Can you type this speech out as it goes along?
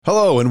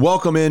Hello and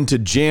welcome into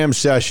Jam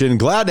Session.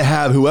 Glad to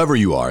have whoever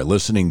you are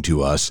listening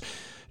to us.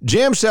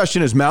 Jam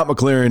Session is Matt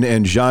McLaren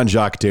and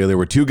Jean-Jacques Taylor.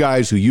 We're two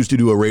guys who used to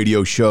do a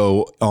radio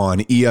show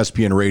on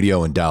ESPN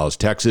Radio in Dallas,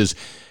 Texas.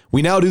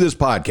 We now do this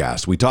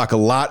podcast. We talk a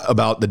lot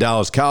about the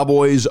Dallas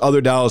Cowboys, other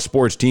Dallas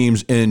sports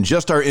teams, and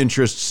just our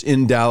interests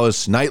in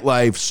Dallas,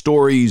 nightlife,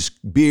 stories,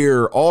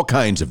 beer, all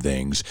kinds of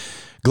things.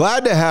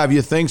 Glad to have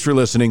you. Thanks for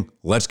listening.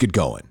 Let's get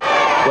going.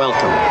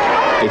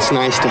 Welcome. It's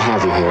nice to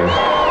have you here.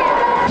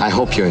 I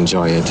hope you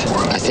enjoy it.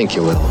 I think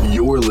you will.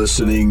 You're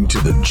listening to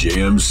the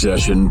Jam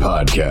Session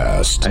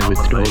Podcast. I was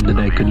told that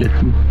I could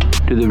listen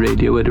to the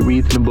radio at a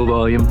reasonable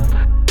volume.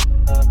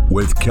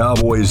 With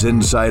Cowboys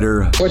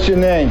insider... What's your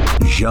name?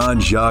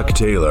 Jean-Jacques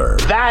Taylor.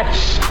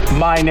 That's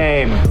my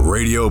name.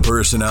 Radio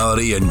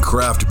personality and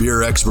craft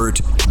beer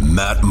expert,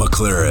 Matt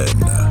McLaren.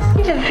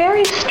 He's a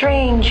very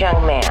strange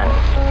young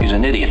man. He's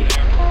an idiot.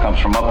 Comes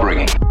from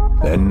upbringing.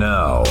 And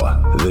now,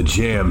 the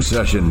Jam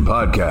Session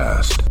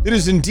Podcast. It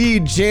is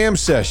indeed Jam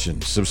Session.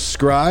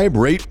 Subscribe,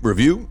 rate,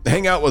 review,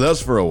 hang out with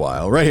us for a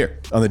while right here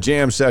on the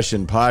Jam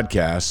Session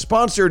Podcast,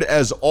 sponsored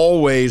as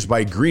always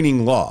by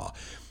Greening Law,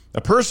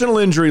 a personal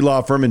injury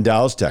law firm in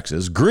Dallas,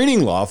 Texas.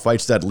 Greening Law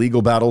fights that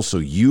legal battle so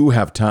you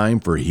have time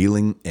for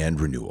healing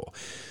and renewal.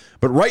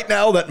 But right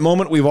now, that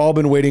moment we've all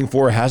been waiting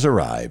for has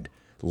arrived.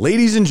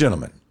 Ladies and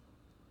gentlemen,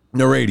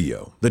 the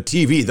radio, the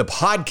TV, the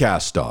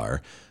podcast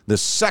star, the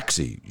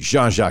sexy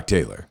Jean-Jacques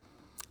Taylor.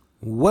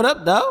 What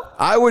up, dog?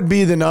 I would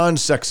be the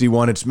non-sexy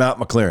one. It's Matt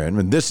McLaren.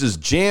 And this is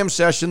Jam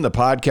Session, the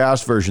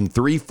podcast version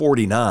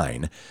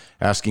 349,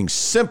 asking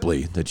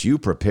simply that you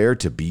prepare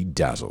to be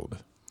dazzled.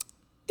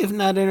 If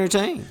not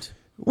entertained.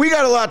 We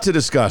got a lot to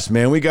discuss,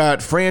 man. We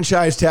got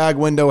franchise tag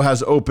window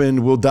has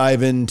opened. We'll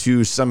dive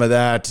into some of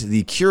that.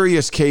 The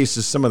curious case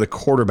is some of the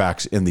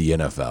quarterbacks in the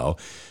NFL.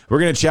 We're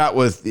going to chat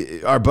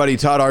with our buddy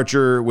Todd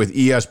Archer with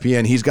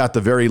ESPN. He's got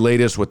the very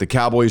latest what the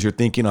Cowboys are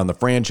thinking on the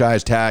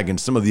franchise tag and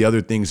some of the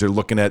other things they're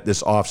looking at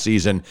this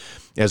offseason,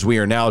 as we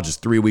are now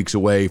just 3 weeks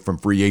away from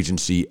free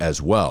agency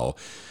as well.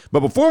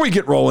 But before we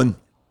get rolling,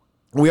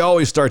 we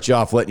always start you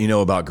off letting you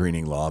know about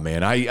Greening Law,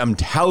 man. I'm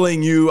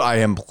telling you, I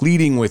am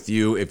pleading with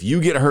you, if you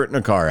get hurt in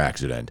a car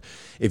accident,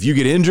 if you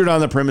get injured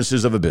on the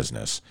premises of a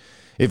business,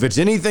 if it's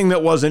anything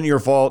that wasn't your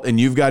fault and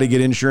you've got to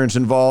get insurance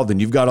involved and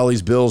you've got all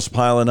these bills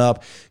piling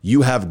up,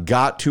 you have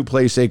got to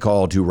place a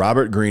call to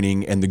Robert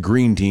Greening and the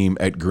Green Team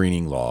at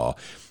Greening Law,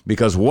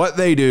 because what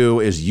they do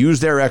is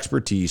use their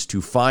expertise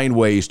to find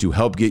ways to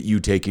help get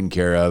you taken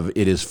care of.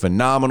 It is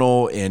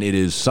phenomenal, and it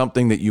is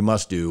something that you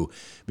must do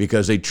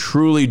because they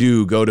truly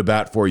do go to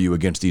bat for you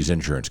against these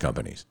insurance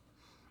companies.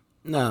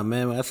 Nah,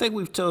 man, I think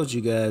we've told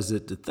you guys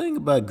that the thing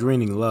about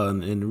Greening Law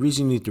and the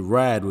reason you need to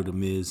ride with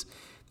them is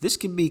this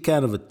can be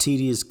kind of a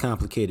tedious,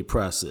 complicated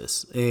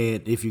process.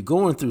 And if you're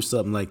going through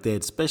something like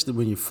that, especially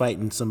when you're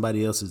fighting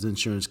somebody else's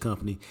insurance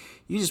company,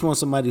 you just want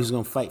somebody who's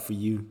going to fight for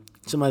you.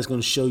 Somebody's going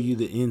to show you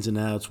the ins and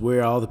outs,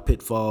 where all the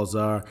pitfalls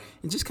are,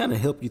 and just kind of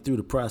help you through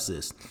the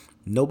process.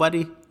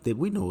 Nobody that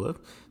we know of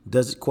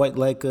does it quite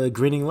like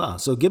Greening Law.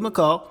 So give them a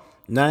call,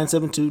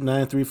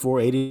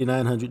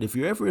 972-934-8900. If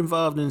you're ever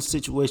involved in a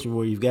situation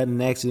where you've got an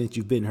accident,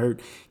 you've been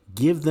hurt,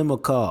 give them a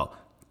call.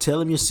 Tell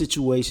them your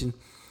situation,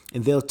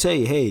 and they'll tell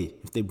you, hey,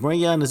 if they bring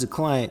you on as a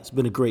client, it's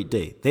been a great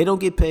day. They don't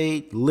get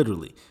paid,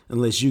 literally,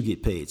 unless you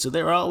get paid. So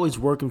they're always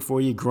working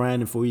for you,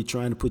 grinding for you,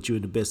 trying to put you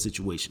in the best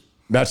situation.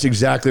 That's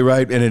exactly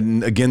right.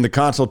 And again, the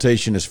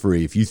consultation is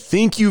free. If you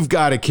think you've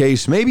got a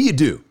case, maybe you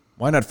do.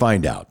 Why not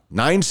find out?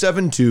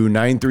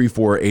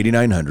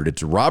 972-934-8900.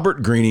 It's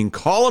Robert Greening.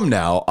 Call him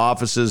now.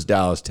 Offices,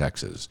 Dallas,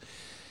 Texas.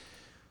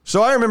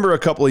 So I remember a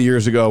couple of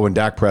years ago when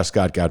Dak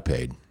Prescott got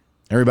paid.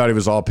 Everybody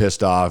was all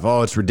pissed off.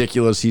 Oh, it's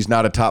ridiculous. He's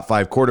not a top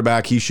 5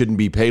 quarterback. He shouldn't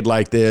be paid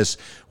like this.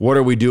 What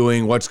are we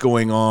doing? What's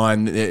going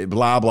on?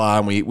 Blah, blah.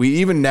 And we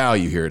even now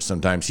you hear it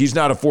sometimes. He's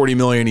not a $40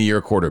 million a year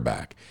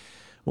quarterback.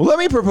 Well, let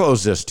me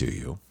propose this to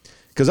you,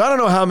 because I don't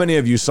know how many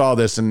of you saw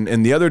this.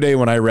 And the other day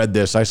when I read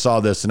this, I saw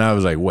this and I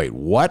was like, wait,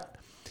 what?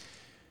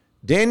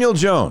 Daniel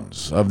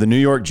Jones of the New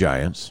York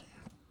Giants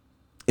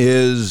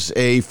is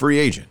a free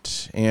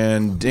agent.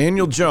 And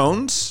Daniel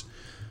Jones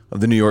of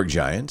the New York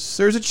Giants,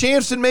 there's a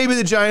chance that maybe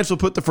the Giants will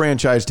put the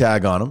franchise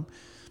tag on him.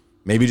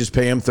 Maybe just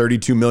pay him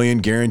 $32 million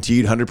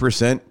guaranteed,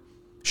 100%.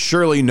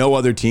 Surely no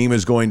other team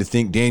is going to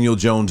think Daniel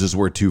Jones is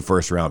worth 2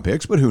 first-round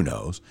picks, but who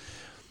knows?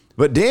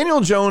 But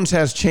Daniel Jones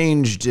has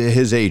changed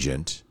his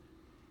agent,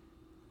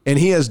 and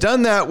he has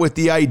done that with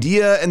the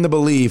idea and the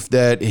belief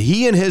that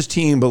he and his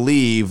team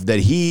believe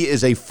that he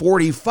is a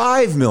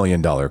 $45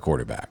 million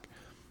quarterback,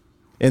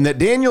 and that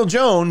Daniel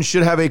Jones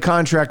should have a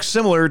contract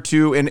similar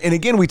to, and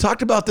again, we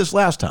talked about this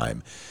last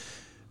time,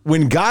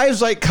 when guys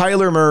like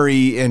Kyler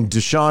Murray and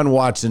Deshaun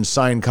Watson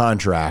sign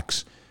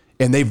contracts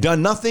and they've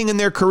done nothing in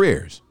their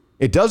careers,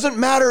 it doesn't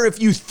matter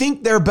if you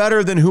think they're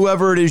better than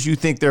whoever it is you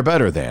think they're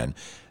better than.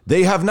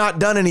 They have not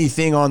done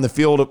anything on the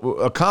field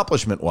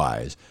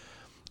accomplishment-wise.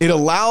 It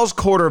allows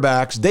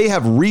quarterbacks, they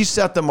have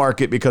reset the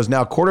market because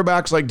now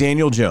quarterbacks like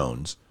Daniel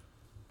Jones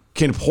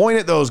can point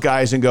at those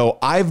guys and go,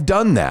 I've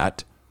done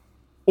that,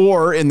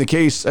 Or in the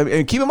case,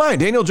 and keep in mind,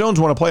 Daniel Jones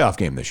won a playoff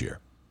game this year.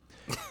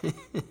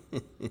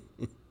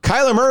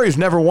 Kyler Murray's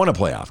never won a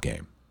playoff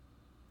game.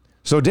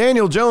 So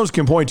Daniel Jones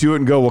can point to it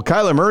and go, well,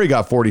 Kyler Murray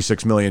got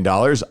 $46 million.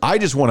 I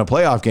just won a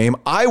playoff game.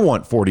 I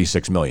want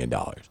 $46 million.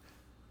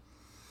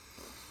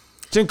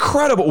 It's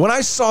incredible. When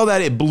I saw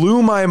that, it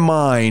blew my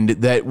mind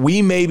that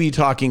we may be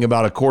talking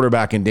about a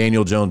quarterback in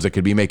Daniel Jones that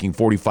could be making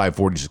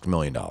 $46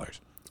 million.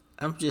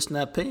 I'm just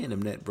not paying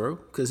him that, bro,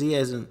 because he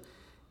hasn't,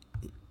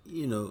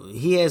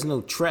 he has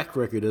no track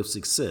record of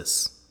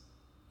success.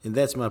 And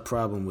that's my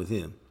problem with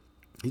him.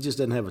 He just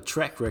doesn't have a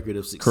track record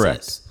of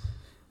success.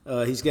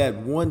 Correct. He's got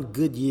one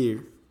good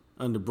year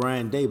under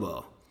Brian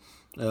Daboll,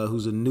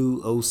 who's a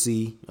new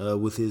OC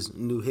with his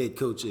new head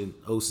coach and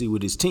OC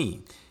with his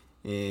team.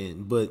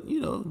 But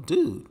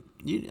dude,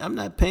 I'm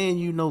not paying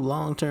you no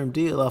long-term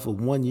deal off of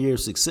 1 year of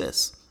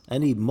success. I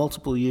need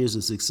multiple years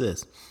of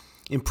success.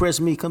 Impress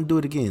me, come do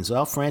it again. So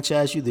I'll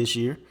franchise you this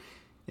year.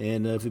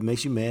 And if it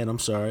makes you mad, I'm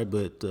sorry,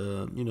 but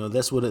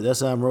that's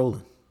how I'm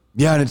rolling.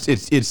 Yeah, and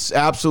it's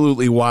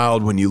absolutely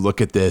wild when you look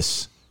at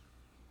this.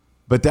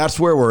 But that's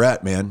where we're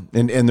at, man.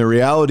 And the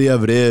reality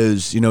of it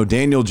is,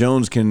 Daniel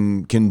Jones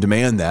can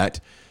demand that.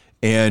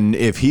 And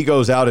if he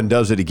goes out and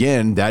does it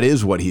again, that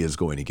is what he is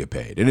going to get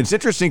paid. And it's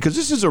interesting because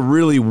this is a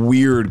really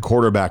weird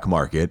quarterback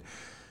market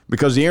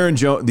because the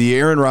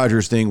Aaron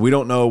Rodgers thing, we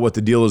don't know what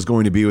the deal is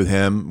going to be with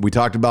him. We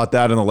talked about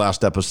that in the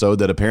last episode,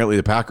 that apparently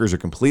the Packers are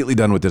completely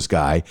done with this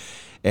guy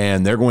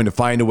and they're going to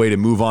find a way to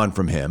move on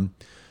from him.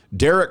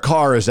 Derek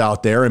Carr is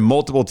out there, and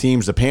multiple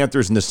teams, the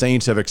Panthers and the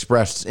Saints, have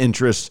expressed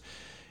interest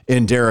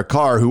in Derek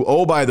Carr, who,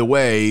 oh, by the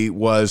way,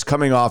 was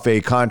coming off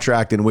a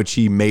contract in which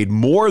he made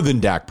more than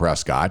Dak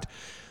Prescott.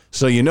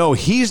 So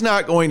he's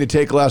not going to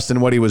take less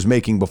than what he was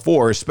making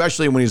before,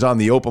 especially when he's on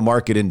the open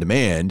market in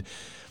demand.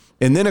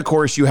 And then, of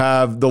course, you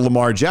have the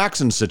Lamar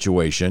Jackson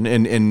situation,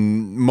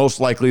 and most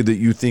likely that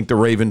you think the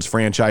Ravens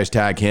franchise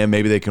tag him.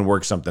 Maybe they can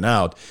work something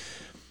out.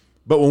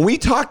 But when we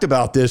talked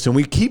about this, and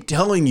we keep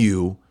telling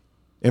you,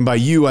 and by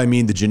you, I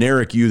mean the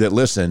generic you that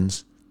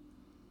listens,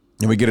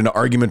 and we get into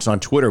arguments on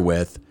Twitter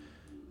with,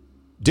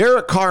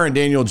 Derek Carr and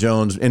Daniel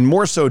Jones, and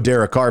more so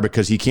Derek Carr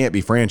because he can't be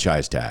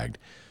franchise tagged.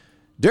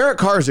 Derek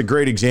Carr is a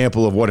great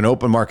example of what an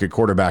open market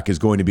quarterback is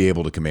going to be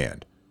able to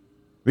command.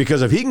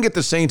 Because if he can get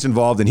the Saints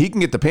involved and he can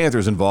get the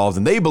Panthers involved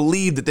and they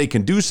believe that they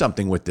can do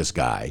something with this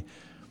guy,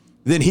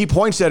 then he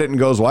points at it and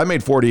goes, well, I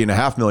made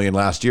 $40.5 million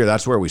last year.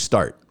 That's where we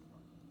start.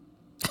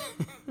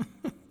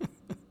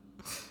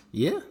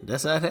 Yeah,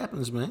 that's how it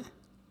happens, man.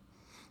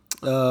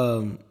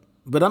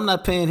 But I'm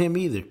not paying him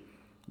either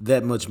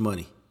that much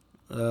money.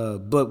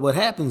 But what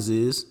happens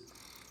is,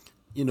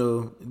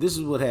 this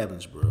is what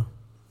happens, bro.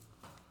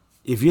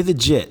 If you're the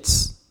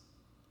Jets,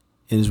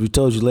 and as we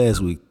told you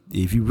last week,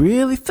 if you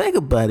really think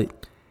about it,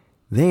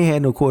 they ain't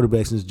had no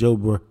quarterback since Joe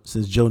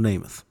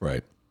Namath.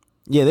 Right.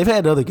 Yeah, they've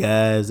had other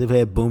guys. They've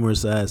had Boomer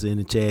Esiason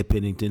and Chad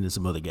Pennington and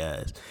some other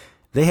guys.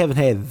 They haven't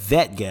had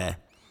that guy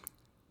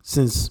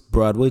since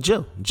Broadway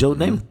Joe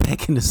Namath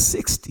back in the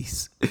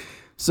 60s.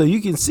 So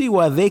you can see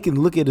why they can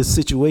look at a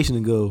situation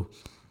and go,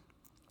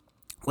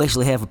 we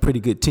actually have a pretty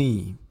good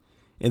team.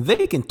 And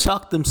they can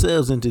talk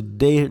themselves into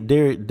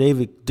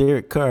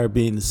Derek Carr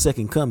being the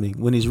second coming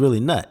when he's really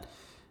not.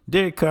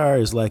 Derek Carr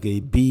is like a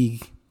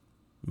B-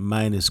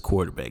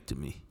 quarterback to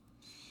me.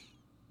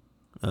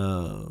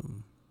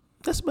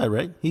 That's about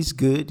right. He's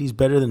good. He's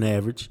better than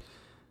average.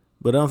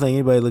 But I don't think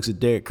anybody looks at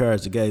Derek Carr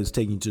as the guy who's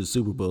taking you to the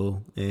Super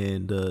Bowl.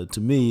 And to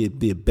me, it'd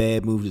be a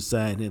bad move to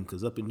sign him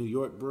because up in New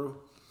York, bro,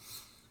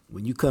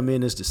 when you come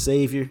in as the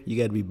savior, you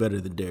got to be better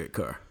than Derek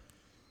Carr.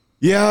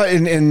 Yeah,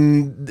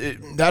 and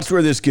that's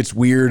where this gets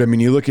weird. I mean,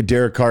 you look at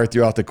Derek Carr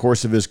throughout the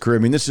course of his career. I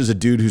mean, this is a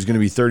dude who's going to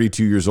be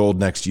 32 years old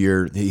next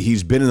year.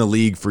 He's been in the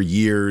league for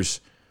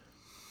years.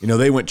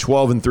 They went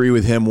 12-3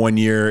 with him one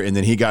year, and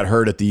then he got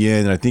hurt at the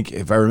end. And I think,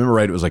 if I remember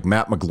right, it was like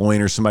Matt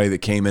McGloin or somebody that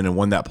came in and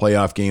won that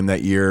playoff game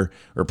that year,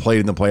 or played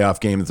in the playoff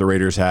game that the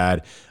Raiders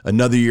had.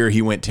 Another year,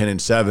 he went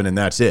 10-7, and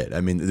that's it. I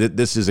mean,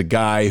 this is a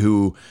guy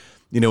who,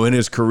 in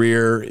his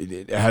career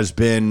has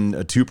been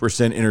a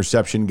 2%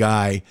 interception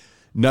guy.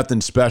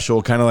 Nothing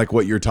special, kind of like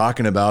what you're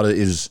talking about,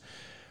 is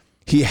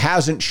he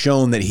hasn't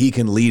shown that he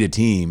can lead a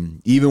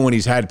team, even when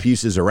he's had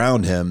pieces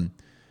around him.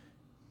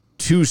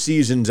 2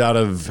 seasons out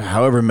of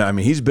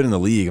he's been in the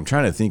league. I'm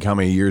trying to think how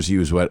many years he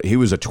was. He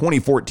was a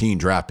 2014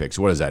 draft pick.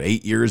 So what is that,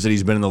 8 years that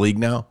he's been in the league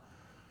now?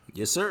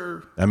 Yes,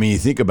 sir. I mean, you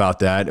think about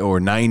that, or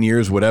 9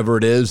 years, whatever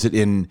it is.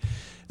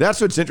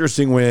 That's what's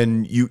interesting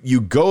when you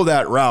go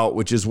that route,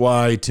 which is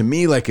why, to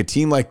me, like a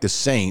team like the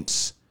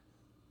Saints,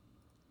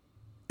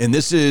 and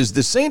the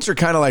Saints are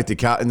kind of like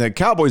the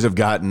Cowboys have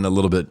gotten a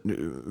little bit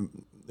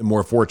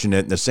more fortunate.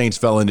 And the Saints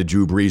fell into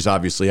Drew Brees,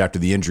 obviously, after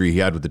the injury he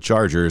had with the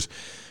Chargers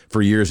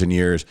for years and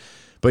years.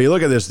 But you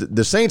look at this,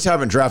 the Saints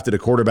haven't drafted a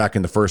quarterback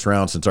in the first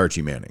round since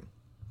Archie Manning.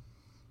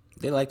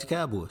 They like the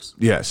Cowboys.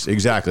 Yes,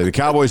 exactly. The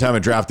Cowboys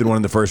haven't drafted one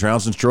in the first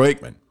round since Troy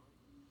Aikman.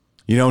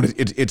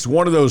 It's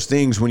one of those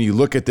things when you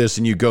look at this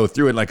and you go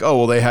through it like, oh,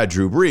 well, they had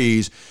Drew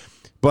Brees.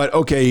 But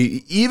okay,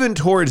 even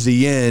towards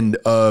the end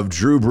of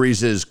Drew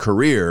Brees'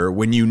 career,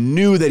 when you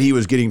knew that he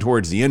was getting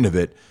towards the end of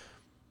it,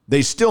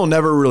 they still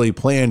never really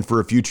planned for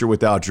a future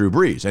without Drew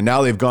Brees. And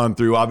now they've gone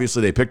through,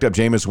 obviously they picked up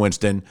Jameis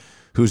Winston,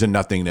 who's a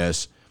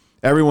nothingness.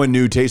 Everyone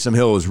knew Taysom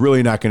Hill was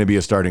really not going to be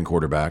a starting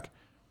quarterback.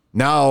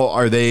 Now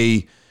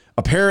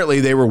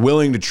apparently they were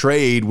willing to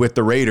trade with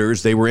the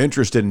Raiders. They were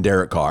interested in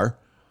Derek Carr.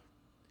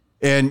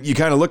 And you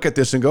kind of look at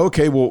this and go,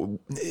 okay, well,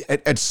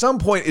 at some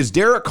point, is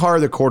Derek Carr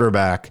the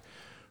quarterback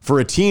for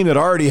a team that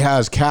already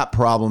has cap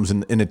problems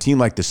in a team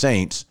like the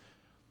Saints?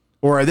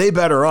 Or are they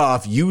better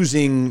off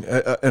using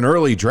an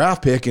early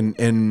draft pick?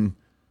 And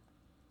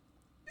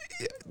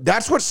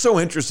that's what's so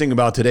interesting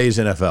about today's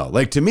NFL.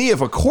 Like, to me,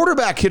 if a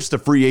quarterback hits the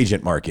free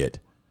agent market,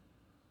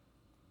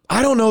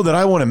 I don't know that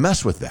I want to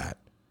mess with that.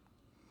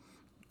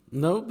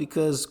 No,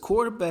 because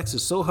quarterbacks are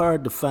so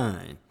hard to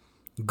find.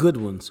 Good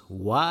ones.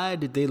 Why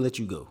did they let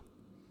you go?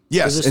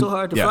 Yes. Because they're so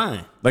hard to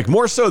find. Like,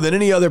 more so than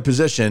any other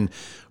position.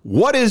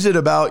 What is it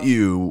about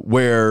you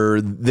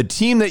where the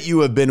team that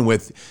you have been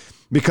with,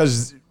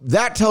 because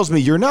that tells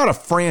me you're not a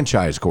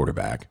franchise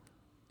quarterback,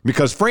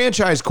 because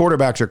franchise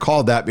quarterbacks are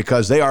called that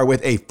because they are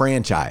with a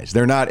franchise.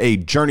 They're not a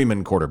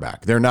journeyman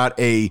quarterback. They're not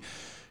a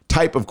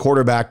type of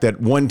quarterback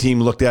that one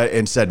team looked at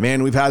and said,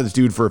 man, we've had this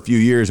dude for a few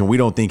years and we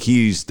don't think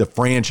he's the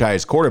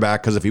franchise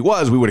quarterback, because if he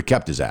was, we would have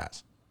kept his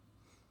ass.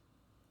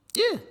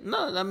 Yeah,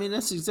 no, I mean,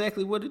 that's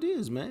exactly what it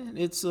is, man.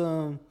 It's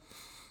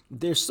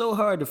they're so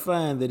hard to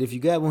find that if you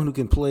got one who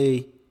can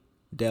play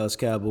Dallas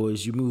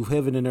Cowboys, you move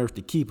heaven and earth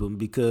to keep them,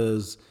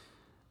 because,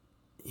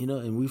 you know,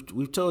 and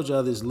we've told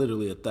y'all this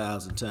literally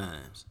 1,000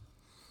 times.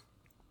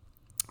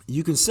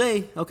 You can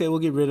say, okay, we'll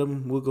get rid of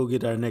him. We'll go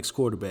get our next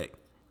quarterback.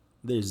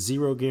 There's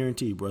zero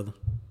guarantee, brother.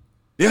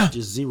 Yeah.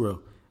 Just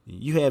zero.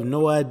 You have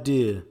no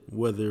idea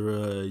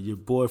whether your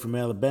boy from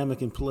Alabama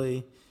can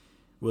play,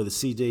 whether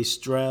C.J.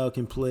 Stroud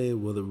can play,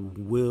 whether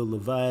Will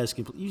Levis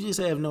can play. You just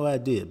have no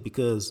idea,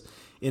 because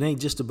it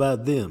ain't just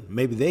about them.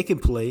 Maybe they can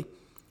play,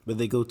 but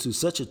they go to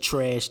such a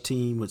trash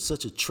team with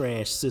such a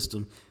trash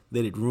system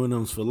that it ruins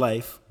them for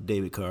life,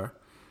 David Carr.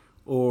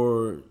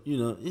 Or, you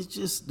know, it's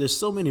just, there's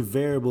so many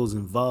variables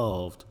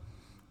involved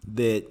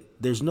that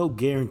there's no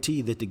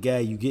guarantee that the guy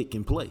you get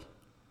can play.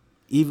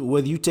 Even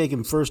whether you take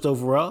him first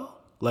overall,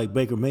 like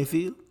Baker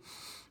Mayfield,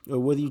 or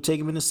whether you take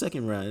him in the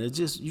second round.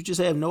 You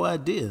just have no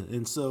idea.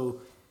 And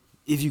so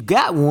if you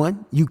got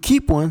one, you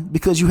keep one,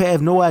 because you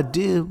have no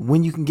idea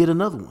when you can get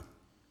another one.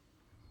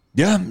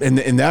 Yeah,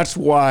 and that's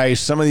why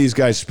some of these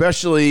guys,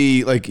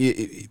 especially like,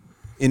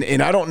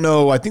 and I don't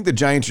know, I think the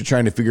Giants are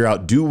trying to figure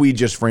out, do we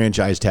just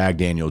franchise tag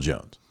Daniel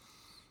Jones?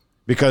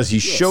 Because he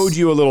showed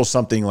you a little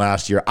something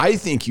last year. I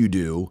think you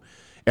do.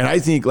 And I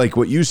think, like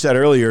what you said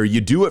earlier, you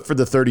do it for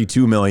the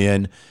 $32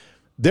 million.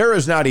 There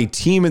is not a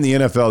team in the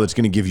NFL that's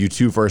going to give you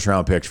 2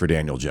 first-round picks for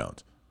Daniel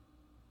Jones.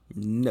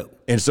 No.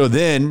 And so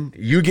then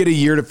you get a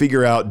year to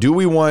figure out,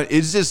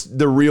 is this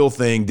the real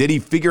thing? Did he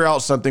figure out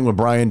something with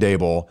Brian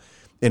Daboll,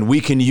 and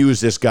we can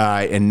use this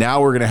guy, and now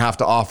we're going to have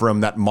to offer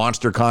him that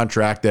monster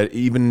contract that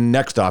even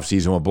next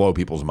offseason will blow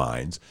people's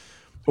minds?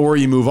 Or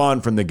you move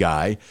on from the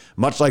guy,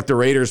 much like the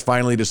Raiders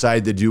finally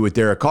decided to do with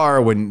Derek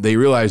Carr when they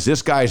realized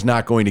this guy's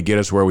not going to get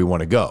us where we want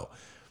to go,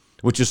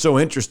 which is so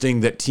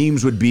interesting that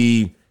teams would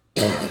be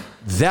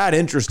that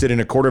interested in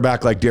a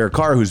quarterback like Derek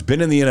Carr, who's been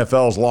in the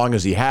NFL as long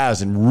as he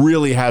has and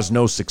really has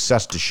no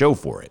success to show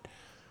for it.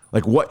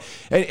 Like what?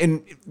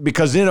 And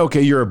because then,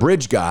 okay, you're a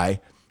bridge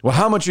guy. Well,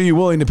 how much are you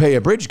willing to pay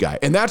a bridge guy?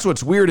 And that's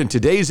what's weird in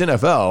today's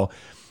NFL.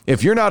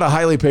 If you're not a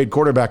highly paid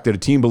quarterback that a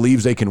team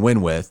believes they can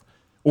win with,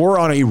 or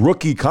on a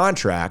rookie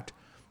contract,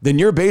 then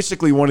you're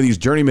basically one of these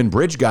journeyman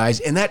bridge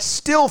guys, and that's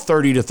still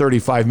 $30 to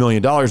 $35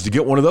 million to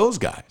get one of those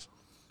guys.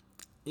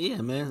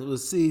 Yeah, man. Well,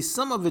 see,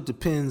 some of it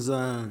depends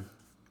on,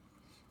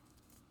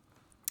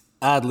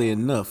 oddly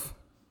enough,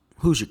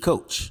 who's your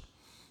coach.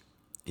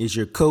 Is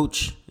your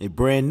coach a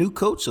brand new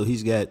coach, so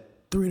he's got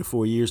 3 to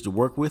 4 years to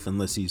work with,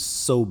 unless he's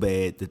so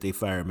bad that they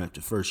fire him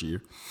after the first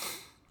year?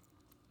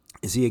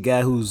 Is he a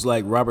guy who's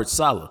like Robert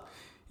Saleh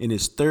in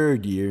his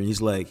 3rd year, and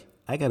he's like,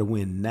 I got to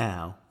win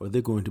now, or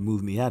they're going to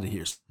move me out of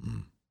here.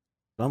 I'm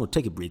going to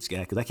take a bridge guy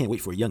because I can't wait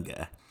for a young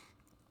guy.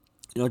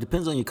 You know, it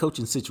depends on your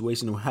coaching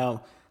situation and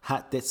how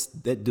hot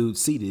that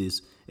dude's seat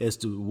is as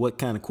to what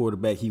kind of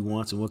quarterback he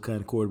wants and what kind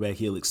of quarterback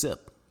he'll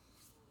accept.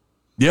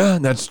 Yeah,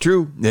 that's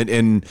true.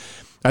 And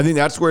I think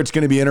that's where it's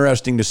going to be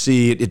interesting to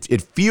see.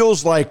 It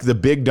feels like the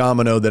big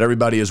domino that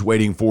everybody is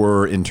waiting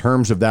for in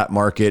terms of that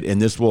market,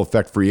 and this will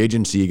affect free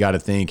agency, you got to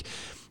think,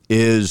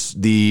 is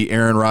the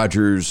Aaron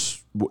Rodgers.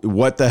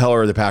 What the hell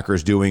are the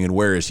Packers doing and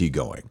where is he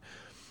going?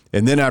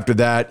 And then after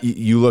that,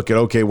 you look at,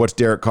 okay, what's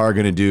Derek Carr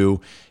going to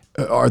do?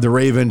 Are the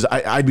Ravens,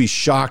 I'd be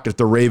shocked if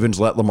the Ravens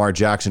let Lamar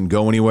Jackson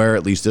go anywhere,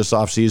 at least this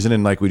offseason.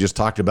 And like we just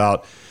talked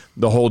about,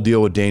 the whole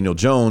deal with Daniel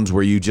Jones,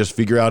 where you just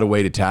figure out a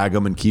way to tag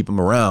him and keep him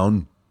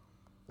around.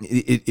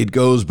 It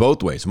goes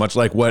both ways, much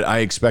like what I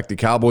expect the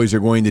Cowboys are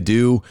going to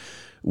do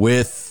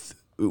with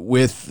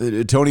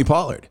Tony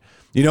Pollard.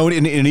 You know,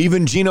 and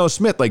even Geno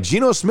Smith. Like,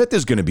 Geno Smith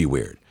is going to be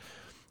weird.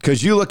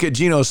 Because you look at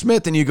Geno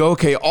Smith and you go,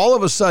 okay, all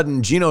of a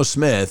sudden, Geno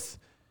Smith,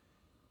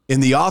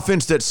 in the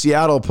offense that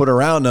Seattle put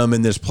around him,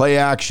 in this play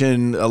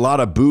action, a lot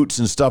of boots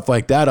and stuff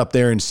like that up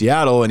there in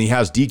Seattle, and he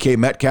has DK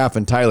Metcalf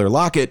and Tyler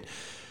Lockett,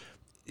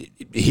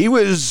 he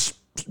was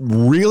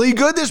really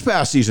good this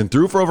past season,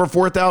 threw for over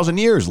 4,000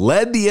 yards,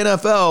 led the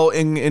NFL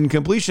in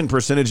completion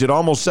percentage at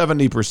almost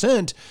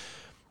 70%.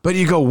 But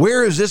you go,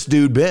 where has this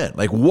dude been?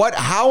 Like,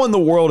 how in the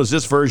world is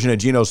this version of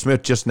Geno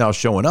Smith just now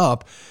showing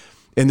up?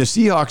 And the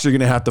Seahawks are going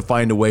to have to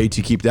find a way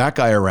to keep that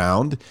guy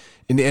around.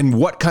 And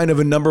what kind of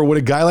a number would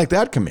a guy like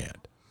that command?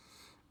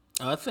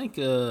 I think,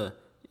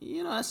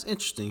 that's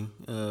interesting,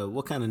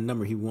 what kind of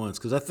number he wants.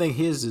 Because I think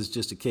his is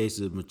just a case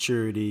of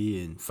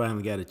maturity and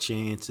finally got a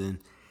chance. And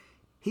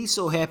he's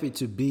so happy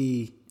to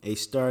be a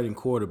starting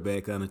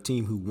quarterback on a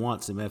team who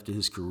wants him after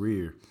his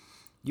career.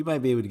 You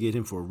might be able to get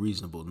him for a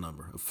reasonable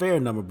number. A fair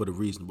number, but a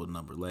reasonable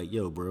number. Like,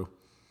 yo, bro,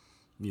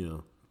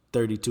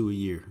 32 a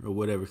year or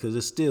whatever, because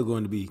it's still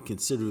going to be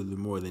considerably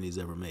more than he's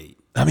ever made.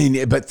 I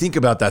mean, but think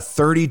about that,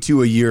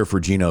 32 a year for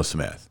Geno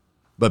Smith.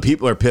 But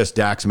people are pissed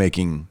Dak's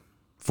making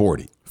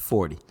 40.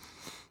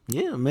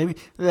 Yeah, maybe.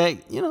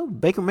 Like,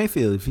 Baker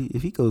Mayfield,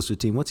 if he goes to a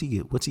team, what's he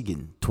get? What's he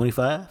getting?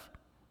 25?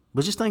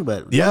 But just think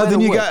about it. Yeah,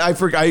 then you got, I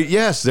forgot.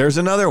 Yes, there's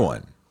another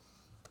one.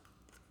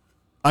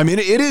 I mean,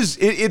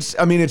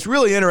 it's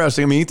really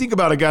interesting. I mean, you think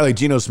about a guy like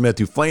Geno Smith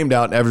who flamed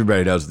out, and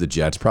everybody does the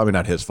Jets. Probably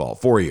not his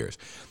fault. 4 years.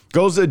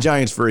 Goes to the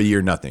Giants for a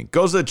year, nothing.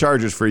 Goes to the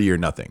Chargers for a year,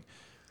 nothing.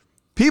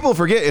 People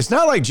forget, it's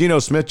not like Geno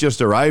Smith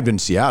just arrived in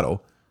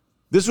Seattle.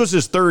 This was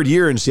his third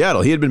year in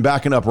Seattle. He had been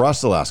backing up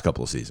Russ the last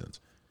couple of seasons.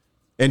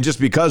 And just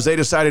because they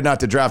decided not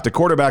to draft a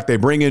quarterback, they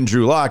bring in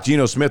Drew Lock.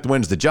 Geno Smith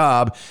wins the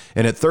job.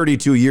 And at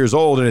 32 years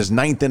old in his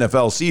 9th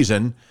NFL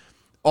season,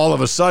 all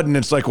of a sudden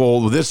it's like,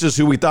 well, this is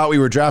who we thought we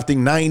were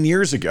drafting 9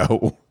 years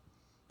ago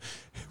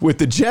with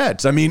the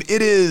Jets. I mean,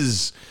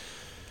 it's.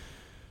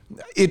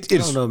 I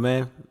don't know,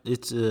 man.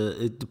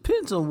 It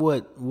depends on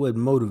what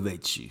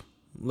motivates you.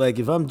 Like,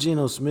 if I'm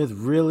Geno Smith,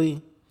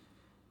 really,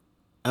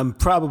 I'm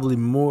probably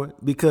more,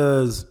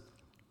 because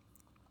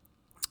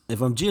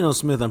if I'm Geno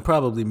Smith, I'm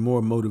probably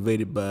more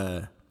motivated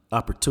by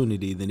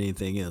opportunity than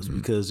anything else,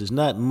 because there's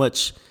not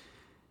much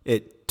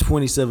at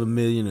 $27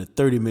 million or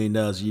 $30 million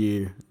a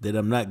year that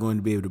I'm not going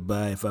to be able to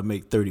buy if I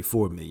make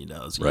 $34 million a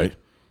year. Right.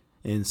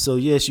 And so,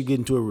 yes, you get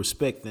into a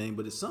respect thing,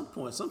 but at some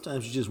point,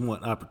 sometimes you just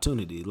want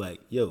opportunity. Like,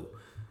 yo,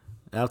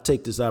 I'll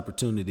take this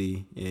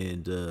opportunity,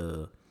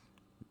 and,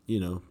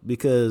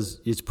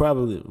 because it's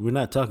probably, we're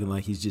not talking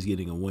like he's just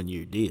getting a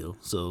 1-year deal.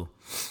 So,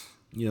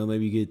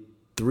 maybe you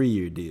get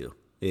 3-year deal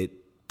at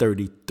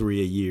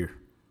 33 a year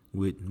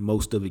with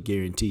most of it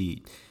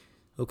guaranteed.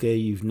 Okay,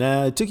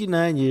 it took you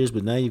 9 years,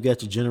 but now you've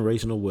got your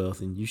generational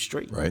wealth and you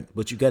straight. Right.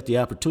 But you got the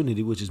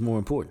opportunity, which is more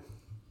important.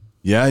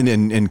 Yeah,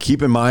 and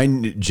keep in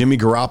mind, Jimmy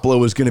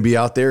Garoppolo is going to be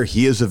out there.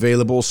 He is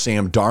available.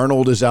 Sam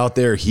Darnold is out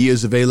there. He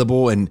is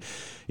available. And,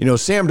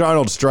 Sam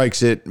Darnold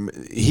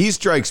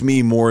strikes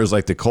me more as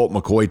like the Colt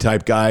McCoy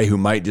type guy who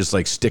might just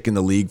like stick in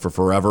the league for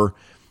forever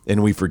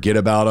and we forget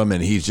about him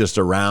and he's just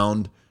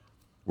around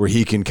where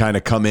he can kind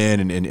of come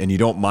in and you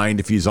don't mind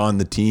if he's on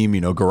the team.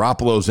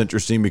 Garoppolo's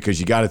interesting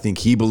because you got to think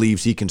he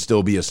believes he can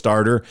still be a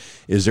starter.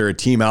 Is there a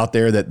team out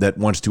there that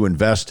wants to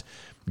invest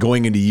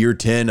going into year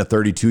 10, a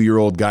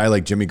 32-year-old guy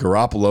like Jimmy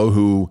Garoppolo,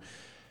 who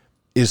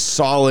is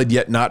solid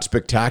yet not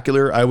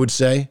spectacular, I would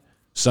say?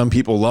 Some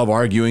people love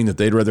arguing that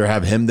they'd rather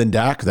have him than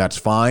Dak. That's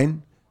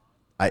fine.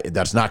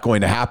 That's not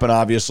going to happen,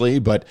 obviously,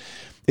 but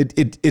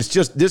it's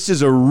just, this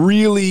is a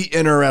really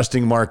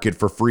interesting market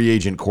for free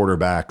agent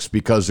quarterbacks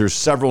because there's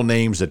several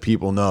names that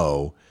people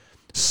know,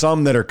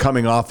 some that are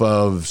coming off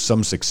of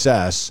some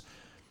success,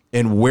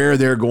 and where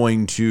they're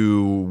going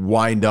to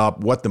wind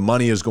up, what the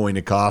money is going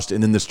to cost,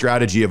 and then the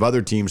strategy of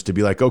other teams to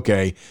be like,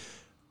 okay,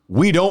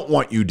 we don't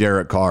want you,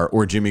 Derek Carr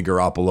or Jimmy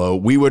Garoppolo.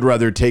 We would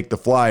rather take the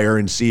flyer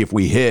and see if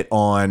we hit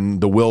on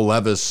the Will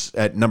Levis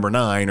at number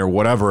 9 or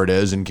whatever it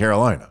is in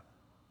Carolina.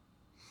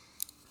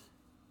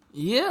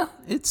 Yeah,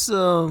 it's it's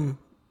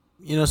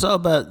all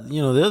about, the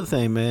other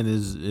thing, man,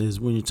 is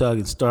when you're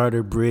talking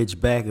starter,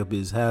 bridge, backup,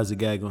 is how's the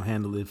guy going to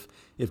handle if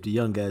the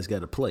young guy's got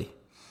to play?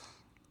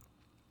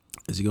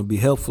 Is he going to be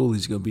helpful?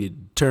 Is he going to be a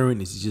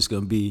deterrent? Is he just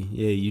going to be,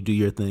 yeah, you do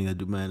your thing, I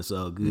do mine, it's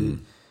all good?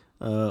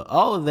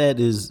 All of that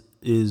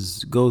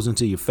goes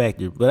into your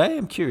factor. But I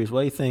am curious,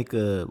 why you think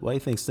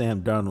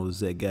Sam Darnold is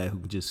that guy who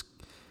can just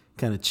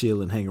kind of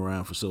chill and hang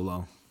around for so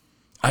long?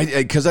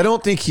 Because I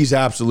don't think he's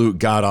absolute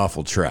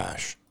god-awful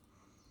trash.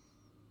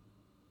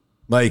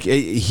 Like,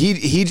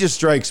 he just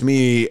strikes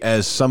me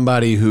as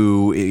somebody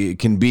who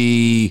can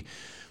be,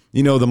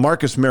 the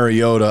Marcus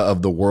Mariota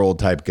of the world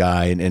type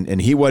guy.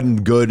 And he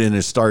wasn't good in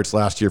his starts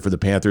last year for the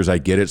Panthers. I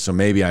get it. So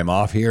maybe I'm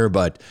off here.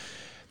 But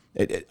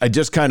I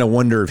just kind of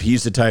wonder if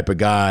he's the type of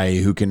guy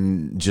who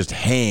can just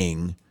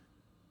hang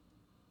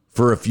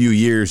for a few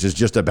years as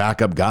just a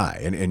backup guy.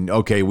 And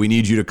okay, we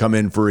need you to come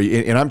in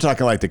and I'm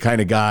talking like the kind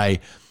of guy,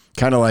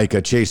 kind of like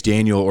a Chase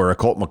Daniel or a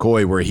Colt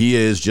McCoy, where he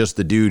is just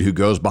the dude who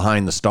goes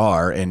behind the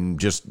star and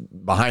just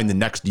behind the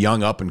next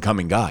young up and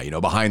coming guy,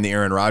 behind the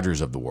Aaron Rodgers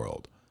of the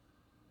world.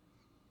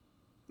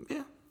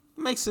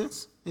 Makes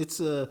sense.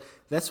 It's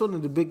that's one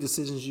of the big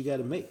decisions you got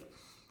to make.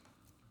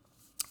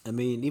 I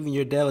mean, even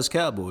your Dallas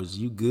Cowboys,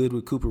 you good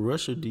with Cooper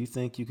Rush, or do you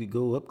think you could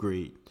go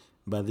upgrade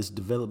by this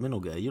developmental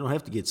guy? You don't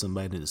have to get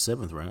somebody in the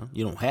 7th round.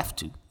 You don't have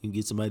to. You can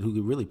get somebody who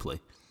could really play.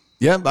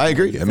 Yeah, I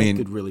agree. I mean,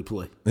 could really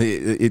play.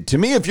 To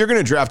me, if you're going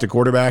to draft a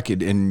quarterback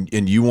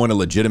and you want a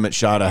legitimate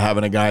shot of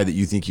having a guy that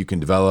you think you can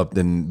develop,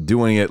 then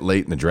doing it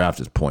late in the draft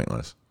is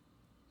pointless.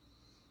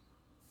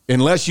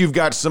 Unless you've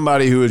got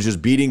somebody who is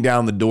just beating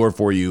down the door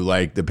for you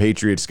like the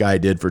Patriots guy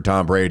did for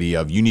Tom Brady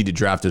of you need to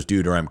draft this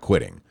dude or I'm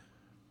quitting.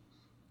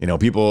 You know,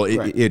 people,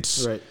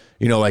 it's,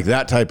 you know, like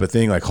that type of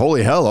thing. Like,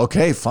 holy hell,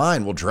 okay,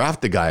 fine, we'll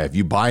draft the guy if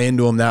you buy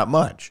into him that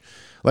much.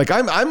 Like,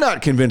 I'm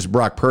not convinced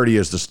Brock Purdy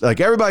is the,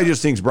 like, everybody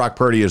just thinks Brock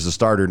Purdy is the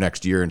starter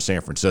next year in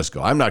San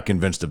Francisco. I'm not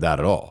convinced of that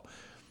at all.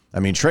 I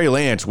mean, Trey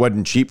Lance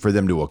wasn't cheap for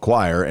them to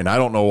acquire, and I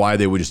don't know why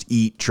they would just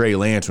eat Trey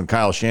Lance when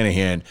Kyle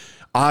Shanahan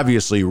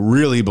obviously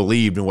really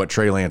believed in what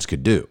Trey Lance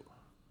could do.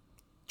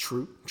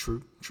 True.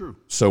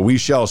 So we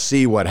shall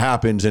see what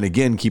happens. And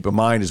again, keep in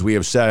mind, as we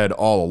have said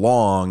all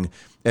along,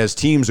 as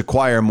teams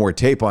acquire more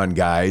tape on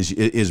guys,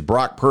 is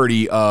Brock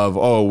Purdy of,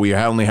 we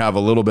only have a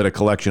little bit of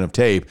collection of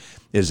tape,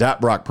 is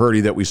that Brock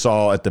Purdy that we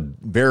saw at the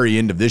very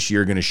end of this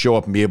year going to show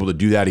up and be able to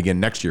do that again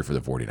next year for the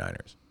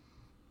 49ers?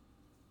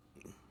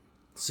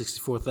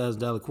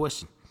 $64,000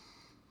 question.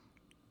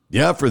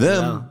 Yeah, for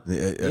them.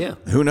 Yeah.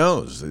 Who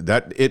knows?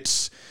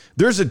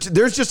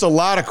 There's just a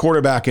lot of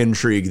quarterback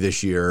intrigue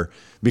this year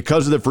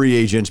because of the free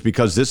agents,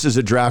 because this is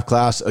a draft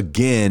class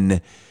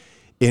again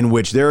in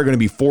which there are going to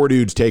be 4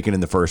 dudes taken in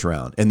the first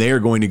round, and they are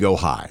going to go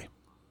high.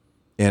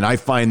 And I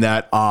find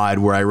that odd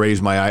where I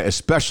raise my eye,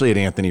 especially at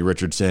Anthony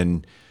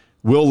Richardson.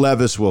 Will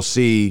Levis, we'll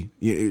see.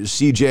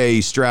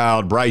 CJ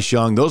Stroud, Bryce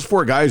Young, those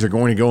 4 guys are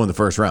going to go in the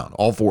first round,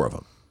 all 4 of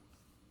them.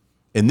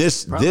 And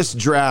this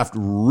draft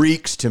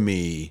reeks to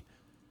me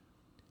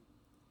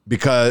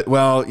because,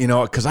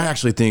 because I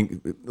actually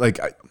think,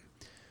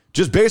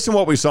 just based on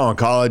what we saw in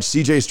college,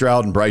 CJ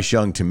Stroud and Bryce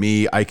Young, to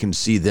me, I can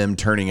see them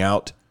turning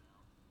out.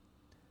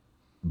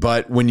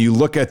 But when you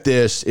look at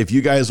this, if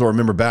you guys will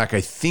remember back,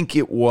 I think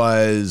it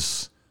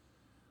was,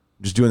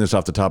 just doing this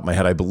off the top of my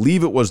head, I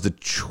believe it was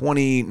what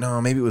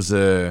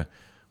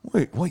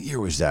year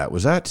was that?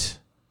 Was that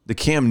the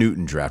Cam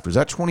Newton draft? Was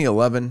that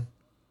 2011?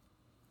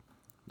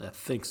 I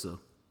think so.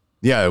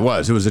 Yeah, it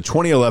was. It was a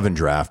 2011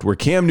 draft where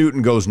Cam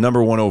Newton goes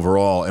number 1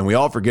 overall, and we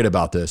all forget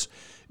about this.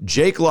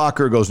 Jake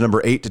Locker goes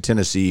number 8 to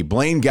Tennessee,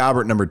 Blaine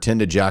Gabbert number 10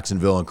 to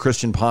Jacksonville, and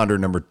Christian Ponder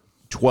number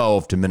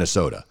 12 to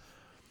Minnesota.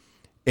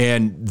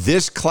 And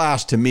this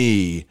class, to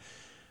me,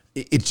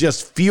 it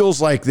just feels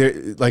like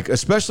they're, like,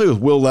 especially with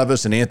Will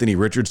Levis and Anthony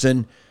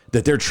Richardson,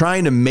 that they're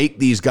trying to make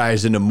these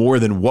guys into more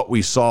than what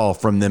we saw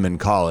from them in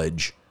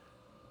college.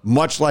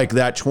 Much like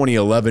that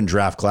 2011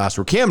 draft class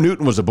where Cam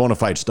Newton was a bona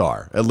fide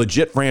star, a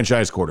legit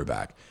franchise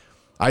quarterback.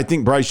 I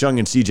think Bryce Young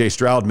and CJ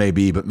Stroud may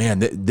be, but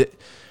man,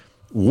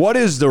 what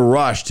is the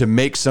rush to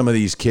make some of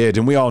these kids,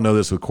 and we all know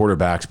this with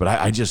quarterbacks, but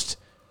I just,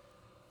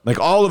 like,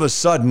 all of a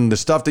sudden, the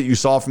stuff that you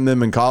saw from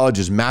them in college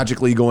is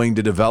magically going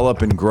to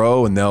develop and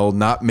grow, and they'll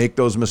not make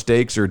those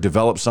mistakes or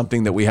develop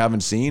something that we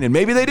haven't seen. And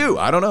maybe they do.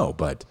 I don't know.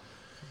 But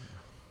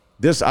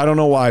this, I don't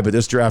know why, but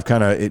this draft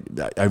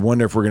I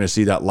wonder if we're going to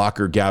see that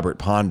Locker, Gabbert,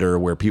 Ponder,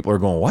 where people are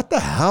going, what the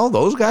hell?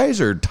 Those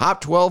guys are top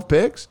 12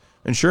 picks?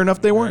 And sure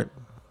enough, they weren't.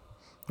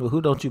 Well,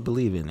 who don't you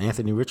believe in?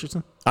 Anthony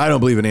Richardson? I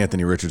don't believe in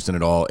Anthony Richardson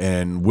at all.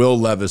 And Will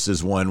Levis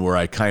is one where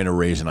I kind of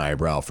raise an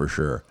eyebrow for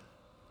sure.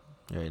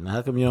 All right, now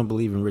how come you don't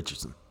believe in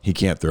Richardson? He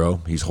can't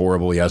throw. He's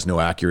horrible. He has no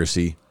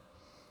accuracy.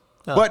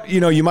 Oh. But,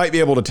 you might be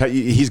able to tell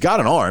he's got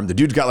an arm. The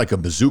dude's got like a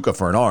bazooka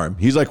for an arm.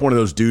 He's like one of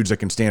those dudes that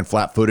can stand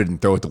flat-footed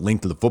and throw it the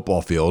length of the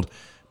football field.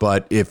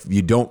 But if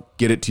you don't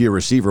get it to your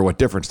receiver, what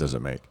difference does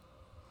it make?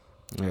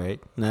 All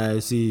right. Now,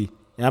 see,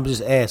 I'm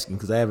just asking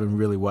because I haven't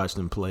really watched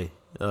him play.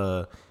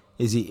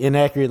 Is he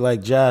inaccurate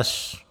like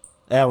Josh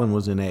Allen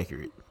was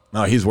inaccurate?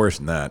 No, he's worse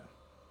than that.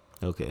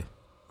 Okay.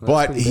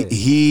 But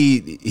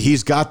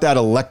he's got that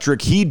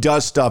electric. He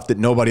does stuff that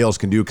nobody else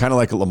can do, kind of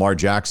like a Lamar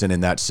Jackson in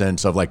that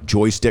sense of like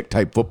joystick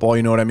type football.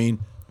 You know what I mean?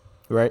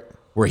 Right.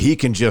 Where he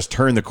can just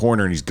turn the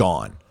corner and he's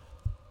gone.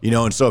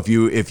 And so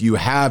if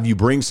you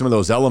bring some of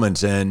those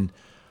elements in,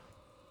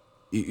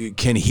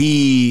 can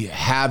he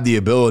have the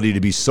ability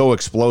to be so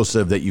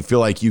explosive that you feel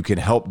like you can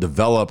help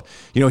develop?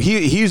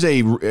 He's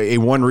a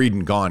one read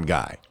and gone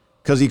guy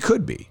because he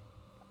could be.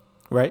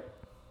 Right.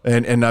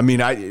 And I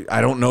mean,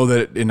 I don't know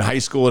that in high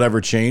school it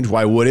ever changed.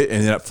 Why would it?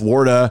 And at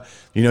Florida,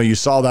 you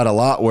saw that a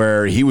lot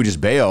where he would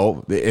just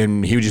bail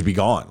and he would just be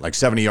gone. Like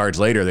 70 yards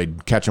later,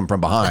 they'd catch him from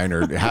behind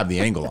or have the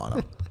angle on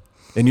him.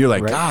 And you're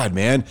like, right. God,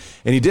 man.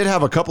 And he did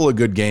have a couple of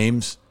good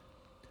games.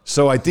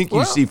 So I think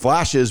you see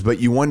flashes, but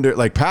you wonder,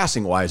 like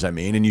passing wise, I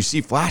mean, and you see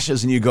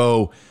flashes and you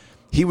go,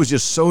 he was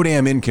just so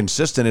damn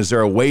inconsistent. Is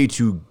there a way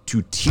to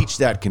teach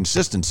that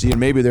consistency? And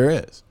maybe there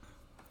is.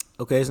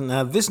 Okay, so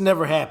now this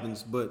never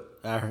happens, but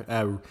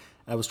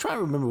I was trying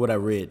to remember what I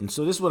read, and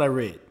so this is what I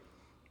read.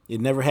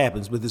 It never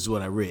happens, but this is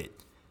what I read.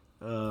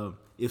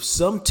 If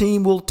some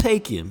team will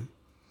take him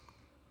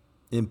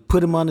and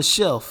put him on the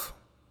shelf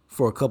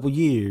for a couple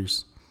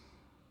years,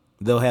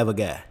 they'll have a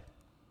guy.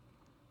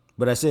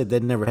 But I said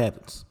that never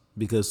happens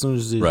because as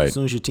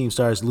soon as your team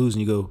starts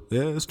losing, you go,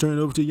 yeah, let's turn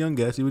it over to a young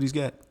guy, see what he's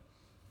got.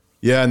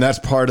 Yeah, and that's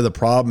part of the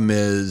problem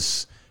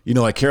is,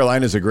 like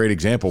Carolina's a great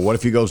example. What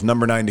if he goes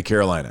number 9 to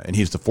Carolina and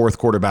he's the 4th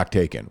quarterback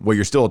taken? Well,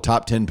 you're still a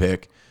top 10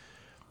 pick.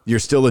 You're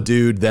still a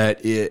dude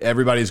that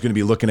everybody's going to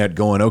be looking at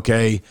going,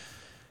 okay,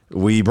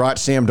 we brought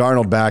Sam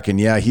Darnold back, and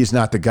yeah, he's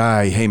not the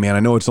guy. Hey, man, I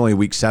know it's only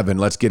week 7.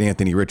 Let's get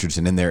Anthony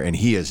Richardson in there, and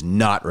he is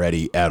not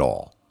ready at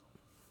all.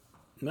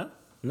 No.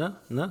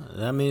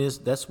 I mean,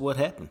 that's what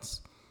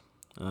happens.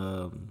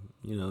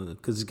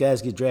 Because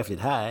guys get drafted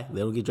high.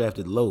 They don't get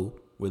drafted low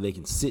where they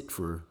can sit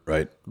for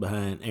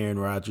behind Aaron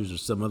Rodgers or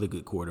some other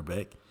good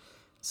quarterback.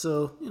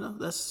 So,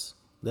 that's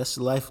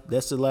the life.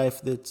 That's the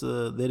life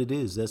that it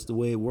is. That's the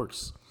way it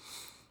works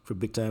for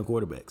big-time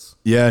quarterbacks.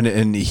 Yeah,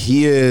 and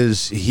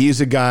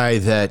he's a guy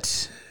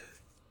that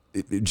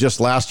just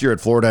last year at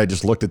Florida, I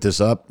just looked at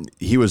this up,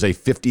 he was a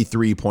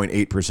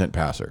 53.8%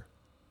 passer.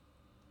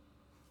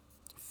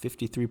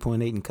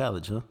 53.8 in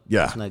college, huh?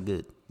 Yeah. That's not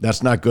good.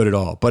 That's not good at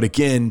all. But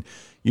again,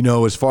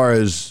 as far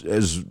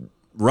as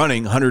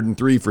running,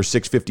 103 for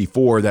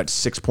 654,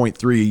 that's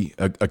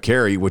 6.3 a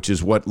carry, which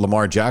is what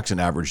Lamar Jackson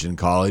averaged in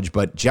college.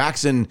 But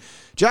Jackson,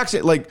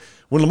 like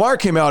when Lamar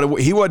came out,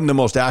 he wasn't the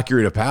most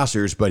accurate of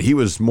passers, but he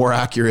was more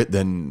accurate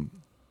than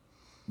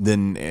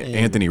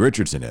Anthony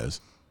Richardson is.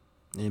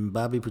 And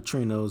Bobby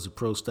Petrino is a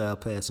pro-style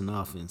passing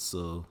offense,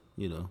 so,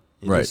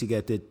 at least he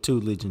got that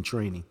tutelage and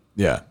training.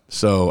 Yeah.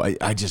 So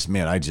I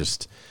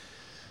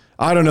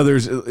don't know.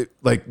 There's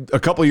like a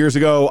couple of years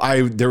ago,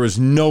 there was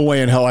no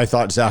way in hell I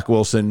thought Zach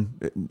Wilson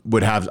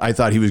I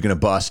thought he was going to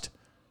bust.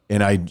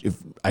 And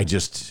I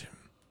just,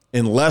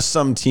 unless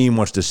some team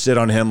wants to sit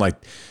on him like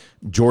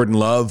Jordan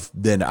Love,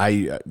 then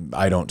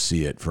I don't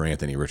see it for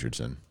Anthony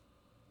Richardson.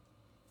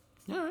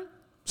 All right.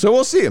 So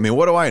we'll see. I mean,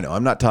 what do I know?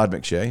 I'm not Todd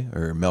McShay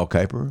or Mel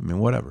Kiper. I mean,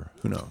 whatever.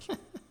 Who knows?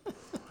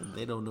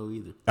 They don't know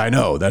either. I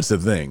know. That's the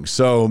thing.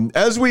 So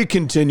as we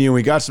continue,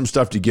 we got some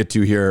stuff to get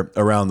to here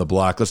around the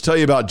block. Let's tell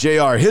you about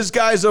JR. His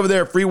guys over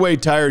there at Freeway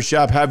Tire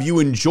Shop. Have you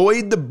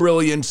enjoyed the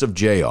brilliance of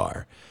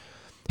JR?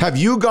 Have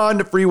you gone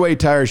to Freeway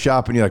Tire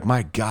Shop and you're like,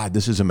 my God,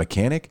 this is a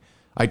mechanic?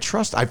 I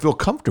feel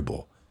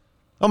comfortable.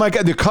 Oh my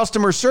God, the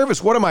customer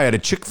service. What am I at, a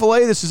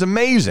Chick-fil-A? This is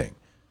amazing.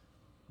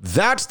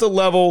 That's the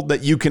level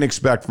that you can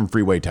expect from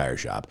Freeway Tire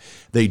Shop.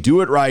 They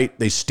do it right.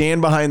 They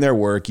stand behind their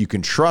work. You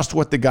can trust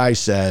what the guy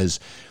says.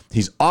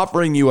 He's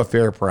offering you a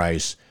fair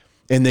price,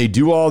 and they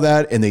do all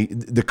that. And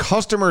the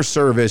customer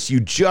service,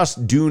 you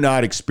just do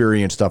not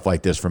experience stuff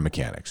like this from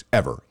mechanics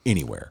ever,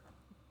 anywhere.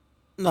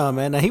 No,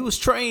 man. Now, he was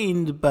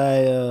trained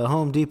by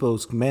Home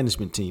Depot's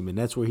management team, and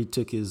that's where he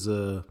took his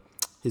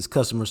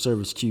customer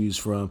service cues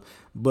from.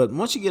 But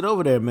once you get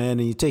over there, man,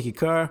 and you take your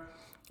car,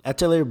 I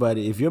tell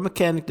everybody, if your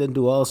mechanic doesn't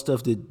do all the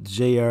stuff that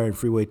JR and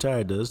Freeway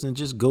Tire does, then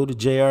just go to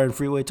JR and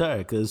Freeway Tire,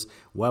 because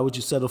why would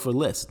you settle for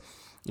less?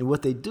 And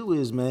what they do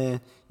is, man,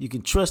 you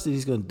can trust that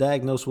he's going to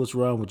diagnose what's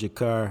wrong with your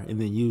car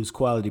and then use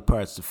quality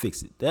parts to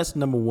fix it. That's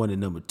number 1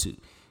 and number 2.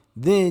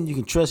 Then you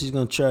can trust he's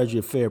going to charge you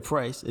a fair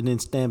price and then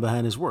stand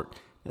behind his work.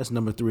 That's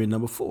number 3 and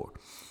number 4.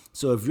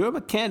 So if your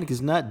mechanic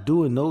is not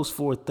doing those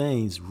 4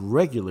 things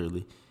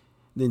regularly,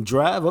 then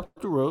drive up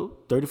the road,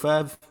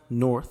 35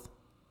 north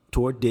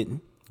toward Denton.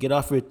 Get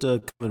off at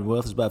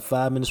Commonwealth. It's about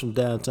 5 minutes from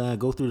downtown.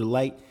 Go through the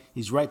light.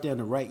 He's right down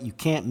the right. You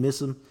can't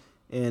miss him.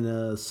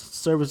 And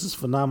service is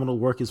phenomenal.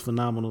 Work is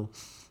phenomenal.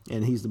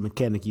 And he's the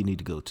mechanic you need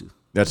to go to.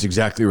 That's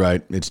exactly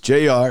right. It's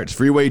JR. It's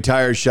Freeway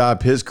Tire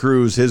Shop. His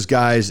crews, his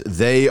guys,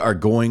 they are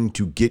going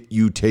to get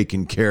you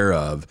taken care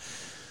of.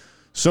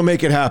 So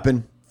make it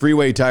happen.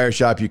 Freeway Tire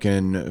Shop. You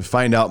can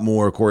find out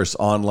more, of course,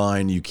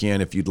 online. You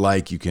can, if you'd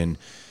like, you can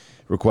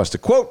request a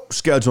quote,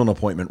 schedule an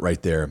appointment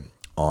right there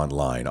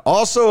online.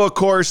 Also, of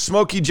course,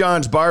 Smokey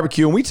John's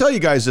Barbecue. And we tell you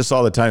guys this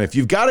all the time. If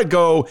you've got to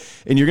go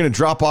and you're going to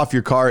drop off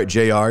your car at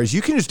JR's,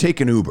 you can just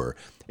take an Uber.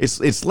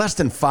 It's less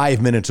than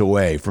 5 minutes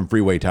away from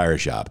Freeway Tire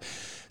Shop.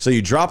 So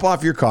you drop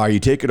off your car, you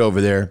take it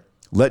over there,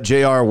 let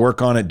JR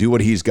work on it, do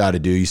what he's got to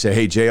do. You say,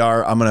 hey,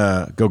 JR, I'm going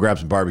to go grab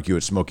some barbecue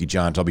at Smokey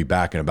John's. I'll be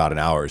back in about an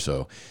hour or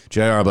so.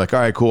 JR will be like, all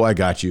right, cool, I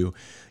got you.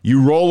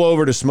 You roll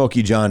over to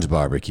Smokey John's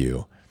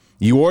Barbecue.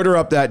 You order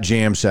up that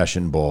jam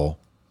session bowl,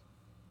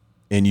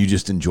 and you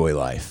just enjoy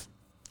life.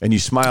 And you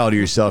smile to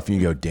yourself and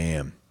you go,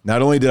 damn,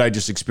 not only did I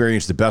just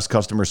experience the best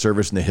customer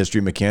service in the history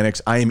of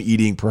mechanics, I am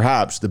eating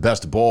perhaps the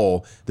best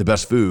bowl, the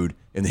best food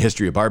in the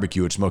history of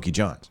barbecue at Smokey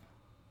John's.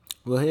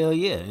 Well, hell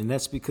yeah. And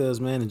that's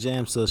because, man, the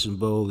jam session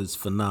bowl is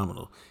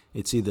phenomenal.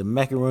 It's either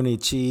macaroni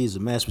and cheese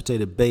or mashed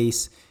potato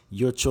base,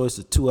 your choice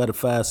of 2 out of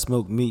 5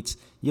 smoked meats.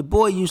 Your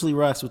boy usually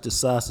rocks with the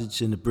sausage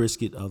and the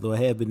brisket, although I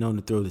have been known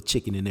to throw the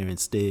chicken in there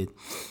instead.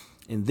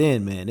 And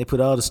then, man, they put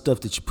all the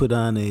stuff that you put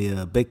on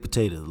a baked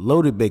potato,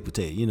 loaded baked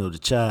potato, the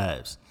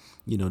chives,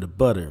 the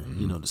butter,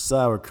 the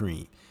sour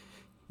cream,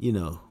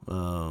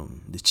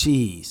 the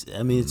cheese.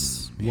 I mean,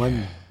 it's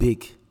one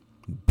big,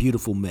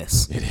 beautiful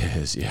mess. It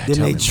is, yeah. Then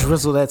they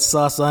drizzle that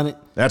sauce on it.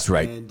 That's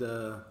right. And,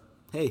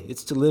 hey,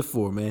 it's to live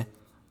for, man.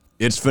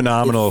 It's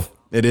phenomenal.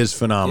 It is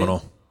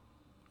phenomenal.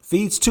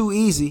 Feeds 2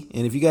 easy,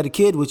 and if you got a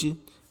kid with you,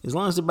 as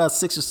long as they're about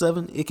 6 or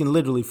 7, it can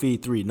literally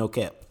feed 3, no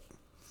cap.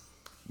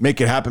 Make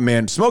it happen,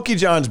 man. Smokey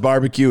John's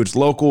Barbecue. It's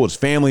local. It's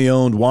family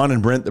owned. Juan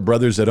and Brent, the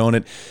brothers that own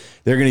it,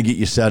 they're going to get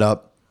you set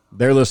up.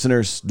 They're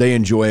listeners. They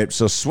enjoy it.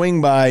 So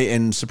swing by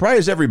and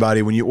surprise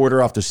everybody when you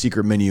order off the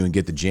secret menu and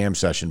get the Jam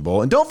Session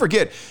Bowl. And don't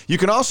forget, you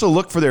can also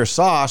look for their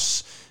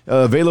sauce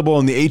available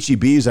in the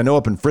H-E-Bs. I know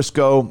up in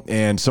Frisco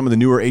and some of the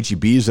newer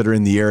H-E-Bs that are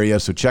in the area.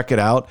 So check it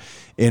out.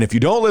 And if you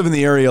don't live in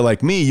the area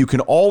like me, you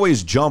can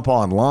always jump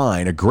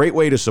online. A great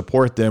way to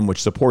support them,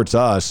 which supports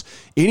us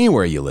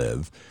anywhere you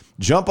live.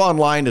 Jump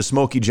online to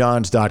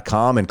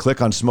SmokeyJohns.com and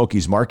click on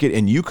Smokey's Market,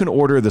 and you can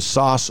order the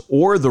sauce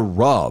or the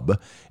rub,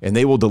 and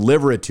they will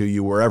deliver it to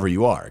you wherever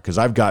you are. Because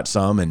I've got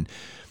some, and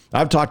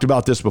I've talked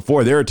about this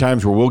before. There are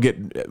times where we'll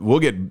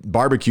get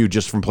barbecue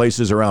just from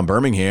places around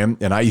Birmingham,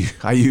 and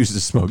I use the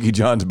Smokey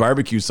John's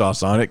barbecue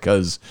sauce on it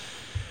because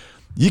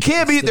you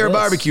can't beat their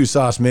barbecue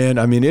sauce, man.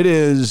 I mean, it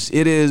is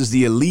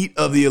the elite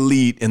of the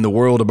elite in the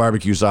world of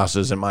barbecue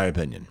sauces, in my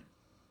opinion.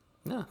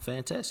 No,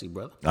 fantastic,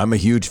 brother. I'm a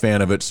huge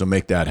fan of it, so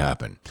make that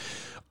happen.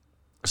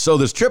 So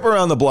this trip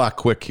around the block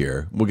quick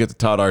here. We'll get to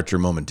Todd Archer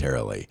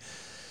momentarily.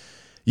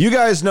 You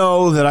guys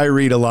know that I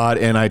read a lot,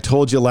 and I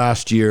told you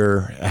last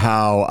year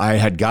how I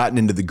had gotten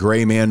into the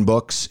Gray Man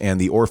books and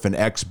the Orphan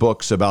X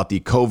books about the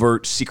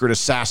covert secret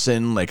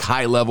assassin, like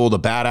high level, the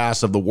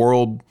badass of the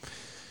world.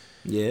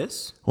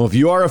 Yes. Well, if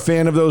you are a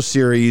fan of those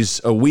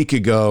series, a week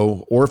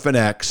ago, Orphan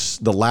X,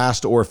 The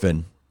Last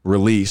Orphan,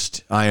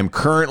 released. I am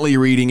currently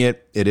reading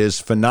it. It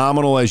is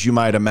phenomenal, as you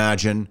might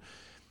imagine.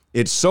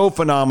 It's so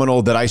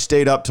phenomenal that I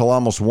stayed up till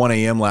almost 1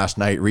 a.m. last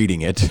night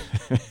reading it.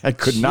 I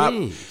could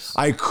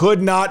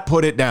not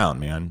put it down,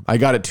 man. I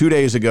got it 2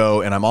 days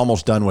ago and I'm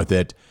almost done with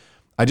it.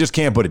 I just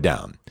can't put it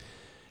down.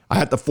 I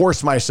have to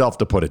force myself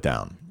to put it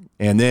down.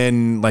 And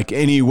then like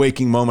any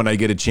waking moment, I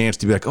get a chance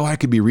to be like, oh, I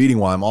could be reading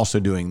while I'm also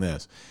doing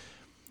this.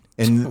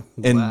 And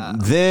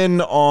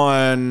then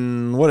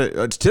on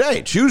it's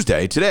today,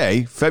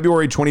 Tuesday,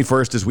 February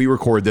 21st, as we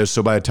record this.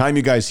 So by the time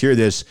you guys hear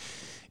this,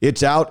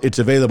 it's out, it's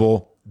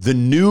available. The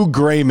new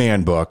Gray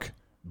Man book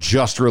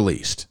just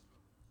released.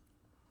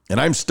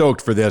 And I'm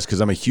stoked for this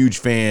because I'm a huge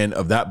fan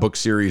of that book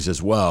series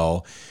as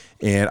well.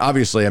 And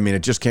obviously, I mean,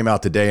 it just came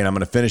out today and I'm going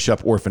to finish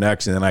up Orphan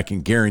X, and then I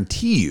can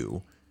guarantee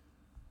you,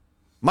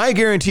 my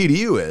guarantee to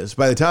you is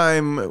by the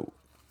time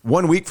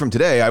 1 week from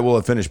today, I will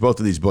have finished both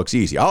of these books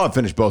easy. I'll have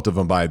finished both of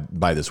them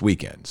by this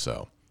weekend.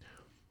 So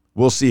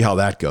we'll see how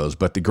that goes.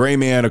 But the Gray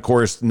Man, of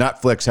course,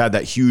 Netflix had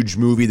that huge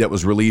movie that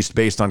was released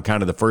based on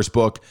kind of the first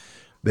book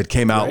that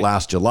came out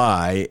last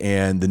July,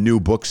 and the new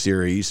book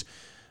series,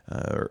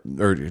 or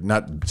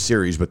not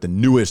series, but the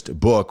newest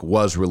book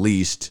was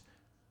released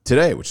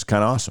today, which is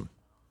kind of awesome.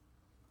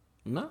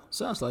 No,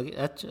 sounds like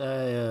it.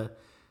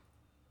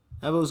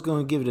 I was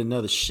going to give it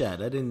another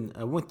shot.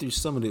 I went through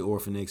some of the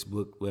Orphan X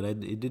book, but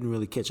it didn't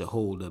really catch a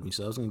hold of me.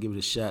 So I was going to give it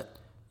a shot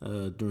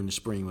during the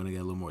spring when I got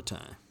a little more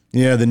time.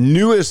 Yeah, the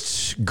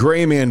newest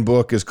Gray Man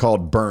book is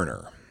called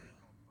Burner.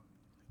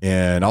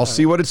 And I'll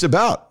see what it's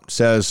about. It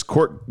says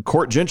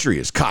Court Gentry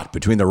is caught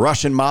between the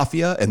Russian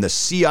mafia and the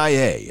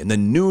CIA in the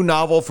new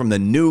novel from the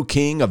new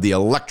king of the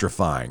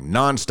electrifying,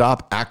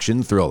 nonstop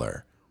action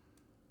thriller.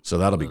 So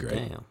that'll be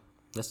great. Damn.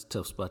 That's a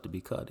tough spot to be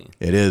caught in.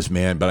 It is,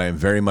 man, but I am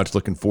very much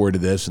looking forward to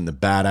this and the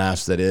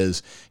badass that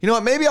is. You know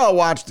what? Maybe I'll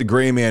watch the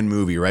Gray Man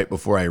movie right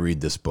before I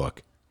read this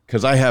book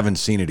because I haven't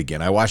seen it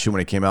again. I watched it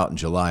when it came out in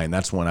July, and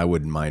that's one I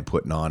wouldn't mind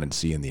putting on and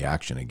seeing the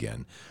action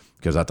again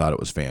because I thought it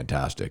was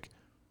fantastic.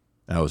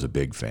 I was a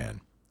big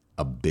fan.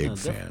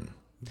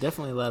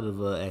 Definitely a lot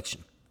of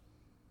action.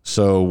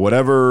 So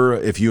whatever,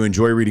 if you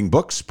enjoy reading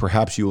books,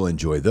 perhaps you will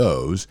enjoy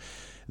those.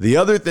 The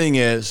other thing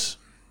is,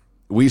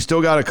 we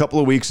still got a couple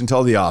of weeks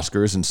until the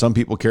Oscars, and some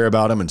people care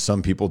about them and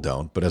some people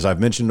don't. But as I've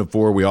mentioned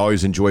before, we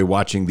always enjoy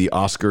watching the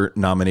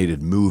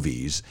Oscar-nominated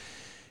movies.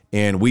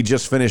 And we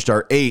just finished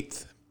our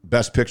 8th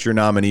Best Picture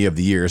nominee of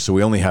the year, so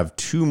we only have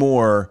 2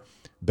 more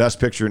Best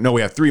Picture. No,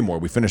 we have 3 more.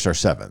 We finished our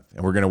 7th,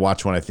 and we're going to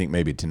watch one, I think,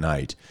 maybe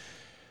tonight.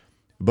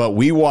 But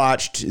we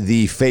watched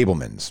The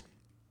Fabelmans,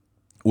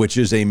 which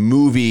is a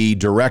movie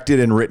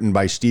directed and written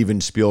by Steven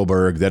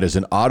Spielberg that is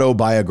an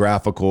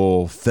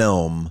autobiographical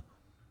film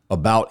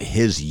about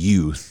his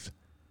youth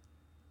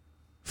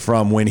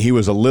from when he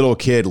was a little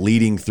kid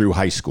leading through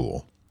high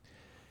school.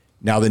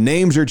 Now, the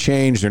names are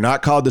changed. They're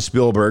not called the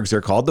Spielbergs.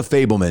 They're called The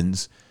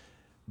Fabelmans.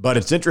 But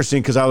it's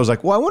interesting because I was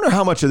like, well, I wonder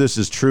how much of this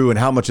is true and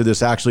how much of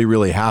this actually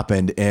really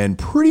happened. And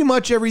pretty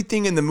much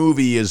everything in the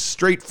movie is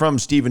straight from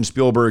Steven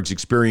Spielberg's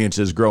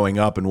experiences growing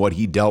up and what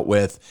he dealt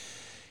with.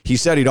 He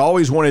said he'd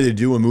always wanted to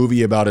do a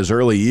movie about his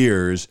early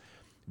years,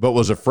 but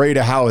was afraid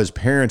of how his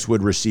parents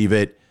would receive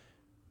it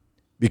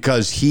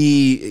because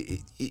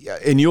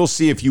and you'll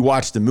see if you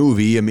watch the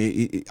movie. I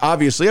mean,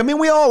 obviously,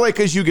 we all, like,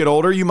 as you get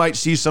older, you might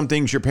see some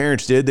things your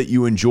parents did that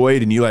you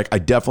enjoyed and you like, I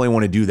definitely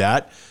want to do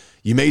that.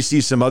 You may see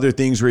some other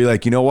things where you're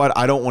like, you know what?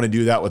 I don't want to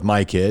do that with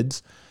my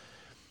kids.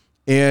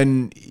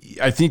 And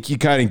I think you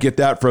kind of get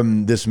that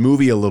from this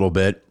movie a little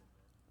bit,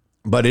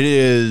 but it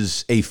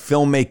is a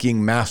filmmaking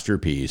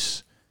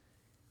masterpiece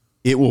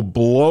it will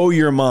blow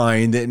your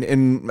mind.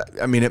 And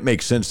I mean, it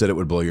makes sense that it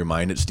would blow your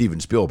mind. It's Steven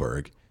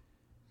Spielberg.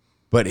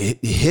 But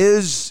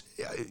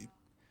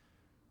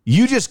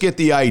you just get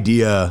the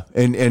idea,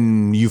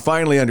 and you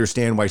finally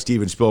understand why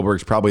Steven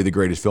Spielberg's probably the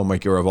greatest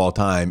filmmaker of all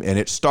time. And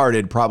it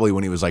started probably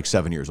when he was like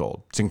 7 years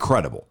old. It's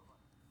incredible.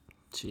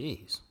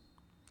 Jeez.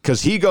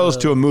 Because he goes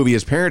to a movie.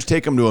 His parents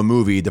take him to a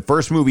movie. The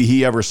first movie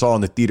he ever saw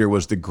in the theater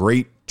was The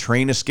Great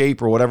Train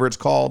Escape, or whatever it's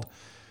called.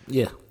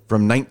 Yeah.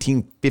 From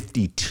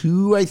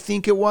 1952, I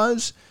think it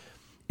was.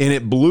 And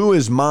it blew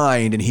his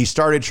mind, and he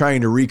started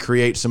trying to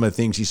recreate some of the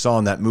things he saw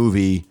in that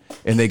movie.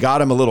 And they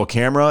got him a little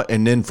camera,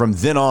 and then from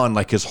then on,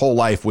 like, his whole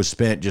life was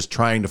spent just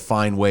trying to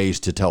find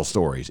ways to tell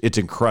stories. It's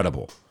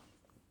incredible.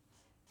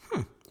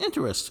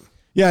 Interesting.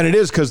 Yeah, and it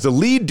is, because the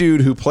lead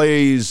dude who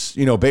plays,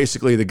 you know,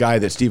 basically the guy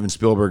that Steven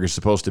Spielberg is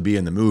supposed to be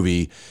in the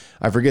movie,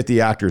 I forget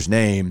the actor's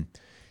name.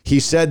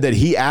 He said that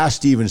he asked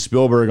Steven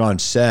Spielberg on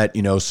set,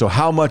 you know, so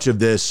how much of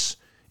this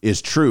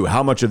is true?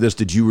 How much of this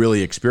did you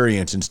really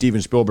experience? And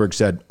Steven Spielberg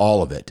said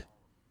all of it.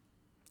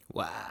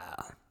 Wow.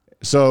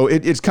 So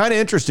it's kind of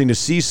interesting to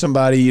see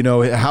somebody, you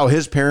know, how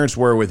his parents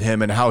were with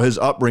him and how his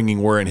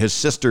upbringing were, and his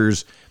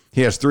sisters.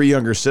 He has 3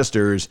 younger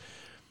sisters.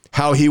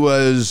 How he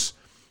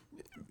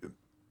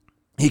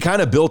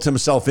kind of built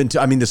himself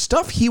into, I mean, the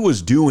stuff he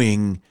was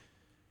doing,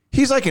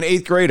 he's like in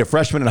 8th grade, a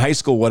freshman in high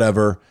school,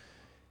 whatever.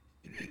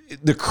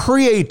 The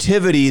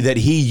creativity that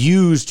he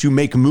used to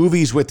make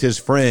movies with his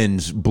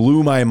friends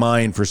blew my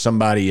mind for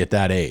somebody at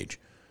that age.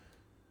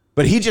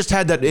 But he just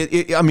had that,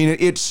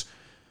 it's,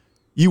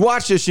 you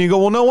watch this and you go,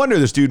 well, no wonder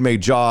this dude made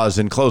Jaws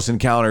and Close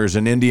Encounters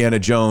and Indiana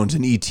Jones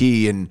and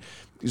E.T. and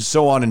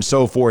so on and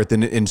so forth,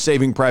 and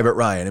Saving Private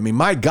Ryan. I mean,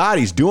 my God,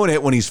 he's doing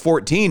it when he's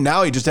 14.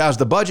 Now he just has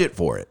the budget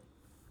for it.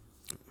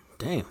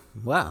 Damn.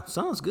 Wow.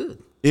 Sounds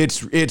good.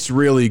 It's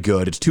really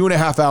good. It's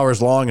 2.5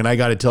 hours long, and I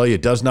got to tell you,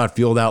 it does not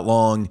feel that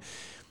long.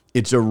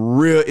 It's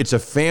a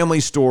family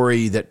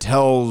story that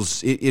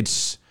tells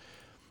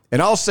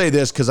and I'll say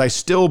this because I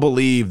still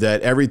believe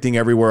that Everything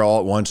Everywhere All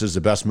at Once is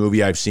the best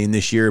movie I've seen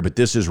this year, but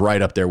this is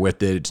right up there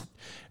with it.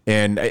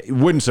 And it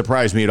wouldn't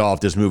surprise me at all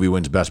if this movie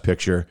wins Best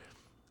Picture.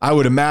 I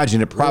would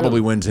imagine it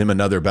probably wins him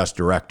another Best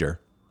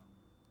Director.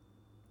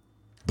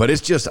 But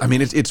it's just, I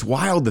mean, it's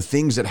wild the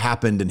things that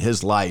happened in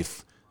his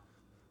life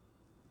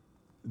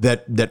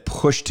that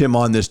pushed him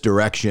on this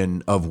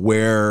direction of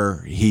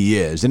where he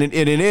is. And it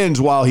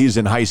ends while he's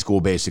in high school,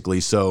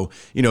 basically. So,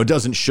 you know, it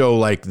doesn't show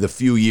like the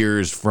few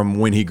years from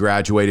when he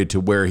graduated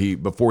to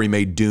before he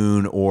made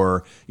Dune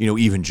or, you know,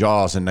 even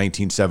Jaws in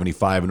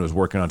 1975 and was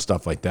working on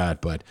stuff like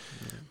that. But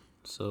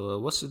so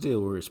what's the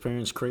deal? Were his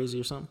parents crazy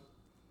or something?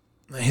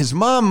 His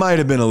mom might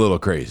have been a little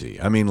crazy.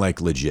 I mean,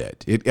 like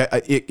legit.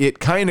 It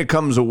kind of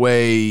comes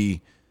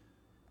away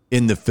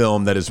in the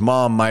film that his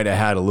mom might have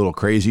had a little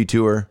crazy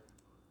to her.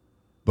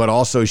 But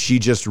also she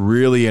just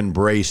really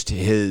embraced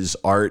his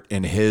art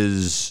and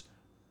his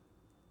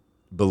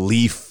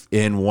belief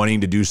in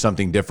wanting to do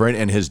something different.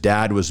 And his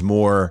dad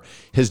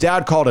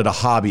called it a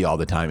hobby all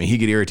the time. And he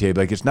get irritated,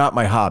 like, it's not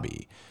my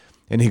hobby.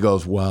 And he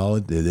goes,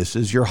 well, this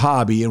is your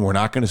hobby, and we're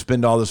not going to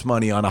spend all this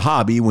money on a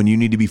hobby when you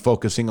need to be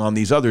focusing on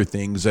these other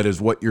things that is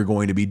what you're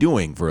going to be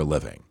doing for a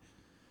living.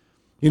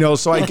 You know,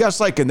 so I guess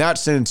like in that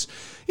sense,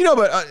 you know,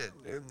 but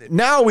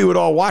now we would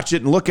all watch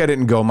it and look at it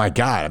and go, my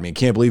God, I mean,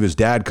 can't believe his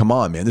dad. Come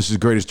on, man. This is the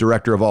greatest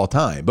director of all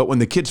time. But when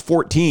the kid's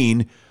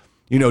 14,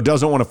 you know,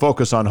 doesn't want to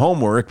focus on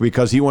homework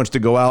because he wants to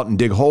go out and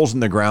dig holes in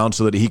the ground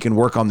so that he can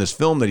work on this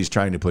film that he's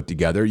trying to put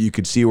together, you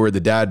could see where the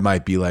dad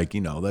might be like,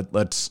 you know,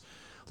 let's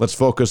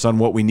focus on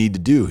what we need to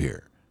do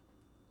here.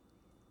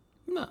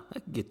 No, I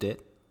can get that.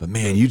 But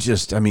man,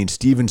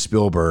 Steven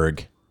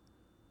Spielberg,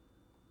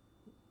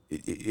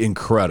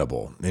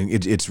 incredible. And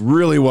it's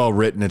really well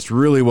written. It's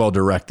really well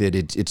directed.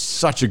 It's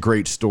such a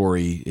great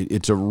story.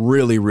 It's a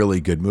really,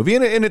 really good movie.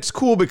 And it's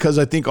cool because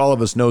I think all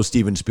of us know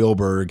Steven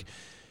Spielberg,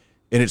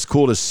 and it's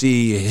cool to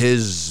see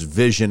his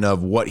vision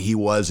of what he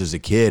was as a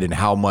kid and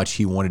how much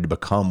he wanted to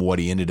become what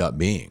he ended up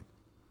being.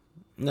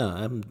 No,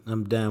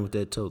 I'm down with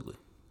that totally.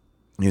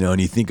 You know,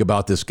 and you think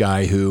about this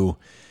guy who,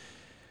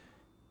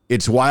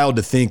 it's wild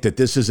to think that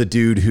this is a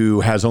dude who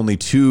has only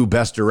 2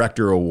 Best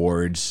Director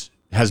awards,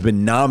 has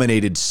been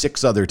nominated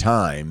 6 other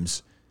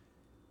times,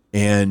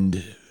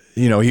 and,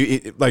 you know,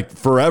 he like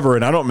forever,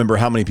 and I don't remember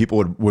how many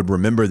people would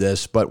remember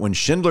this, but when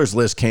Schindler's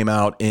List came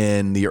out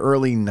in the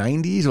early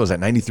 90s, was that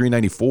 93,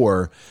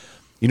 94,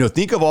 you know,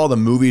 think of all the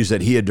movies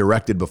that he had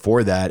directed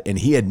before that, and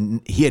he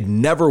had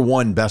never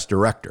won Best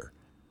Director.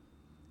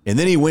 And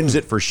then he wins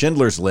it for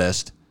Schindler's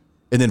List,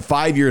 and then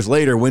 5 years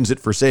later wins it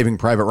for Saving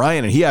Private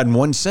Ryan, and he hadn't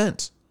won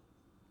since.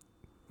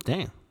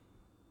 Damn.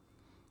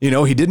 You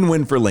know, he didn't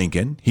win for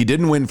Lincoln. He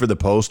didn't win for The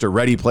Post or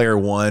Ready Player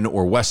One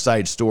or West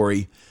Side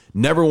Story.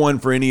 Never won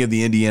for any of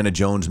the Indiana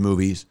Jones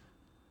movies.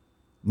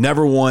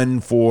 Never won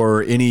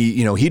for any,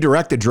 you know, he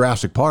directed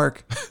Jurassic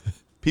Park.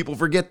 People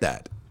forget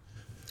that.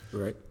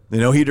 Right. You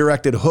know, he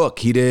directed Hook.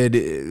 He did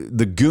he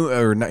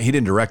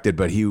didn't direct it,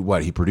 but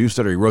he produced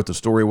it or he wrote the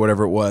story,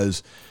 whatever it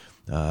was.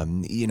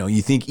 You know,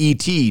 you think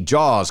E.T.,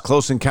 Jaws,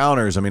 Close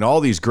Encounters. I mean,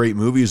 all these great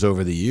movies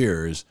over the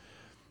years.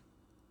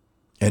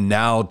 And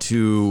now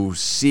to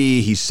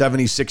see he's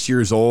 76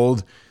 years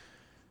old,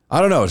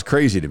 I don't know. It's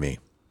crazy to me.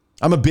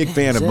 I'm a big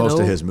fan of most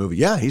of his movies.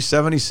 Yeah, he's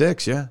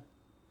 76. Yeah.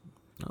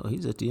 Oh,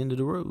 he's at the end of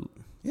the road.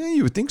 Yeah,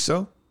 you would think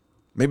so.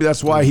 Maybe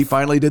that's why he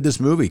finally did this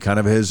movie, kind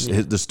of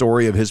the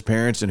story of his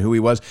parents and who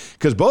he was.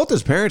 Because both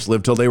his parents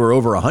lived till they were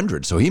over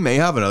 100, so he may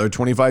have another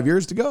 25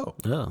 years to go.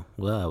 Oh,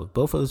 wow.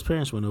 Both of his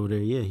parents went over there.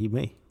 Yeah, he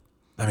may.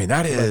 I mean,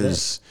 that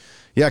is...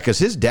 Yeah, because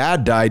his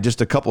dad died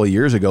just a couple of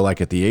years ago,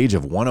 like at the age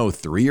of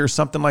 103 or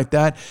something like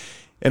that.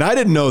 And I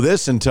didn't know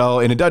this until,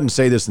 and it doesn't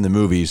say this in the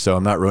movie, so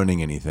I'm not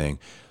ruining anything.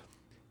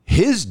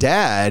 His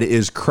dad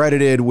is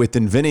credited with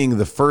inventing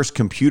the first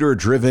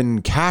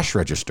computer-driven cash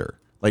register,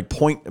 like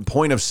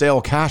point of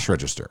sale cash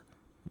register.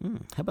 How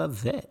about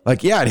that?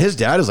 Like, yeah, and his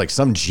dad is like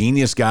some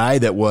genius guy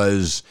that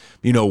was,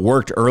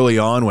 worked early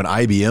on when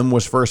IBM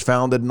was first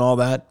founded and all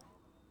that.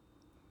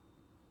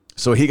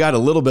 So he got a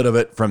little bit of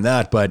it from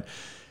that, but...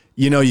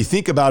 you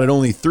think about it,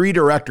 only 3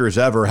 directors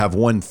ever have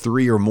won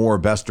 3 or more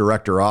Best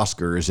Director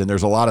Oscars, and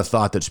there's a lot of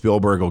thought that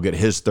Spielberg will get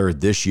his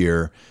 3rd this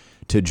year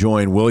to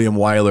join William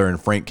Wyler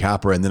and Frank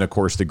Capra, and then, of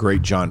course, the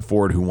great John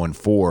Ford, who won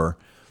 4,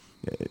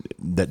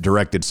 that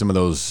directed some of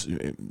those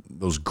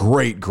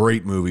great,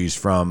 great movies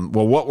from,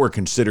 what were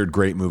considered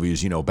great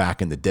movies,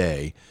 back in the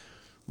day,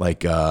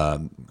 like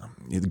The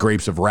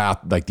Grapes of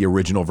Wrath, like the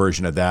original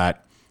version of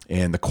that,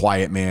 and The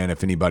Quiet Man,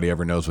 if anybody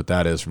ever knows what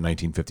that is, from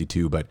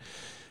 1952, but...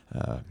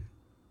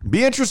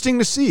 be interesting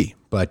to see.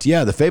 But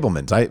yeah, The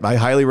Fabelmans. I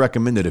highly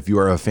recommend it if you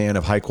are a fan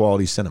of high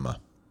quality cinema.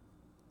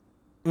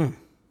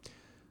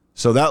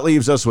 So that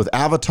leaves us with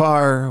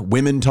Avatar,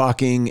 Women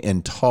Talking,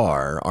 and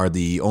Tar are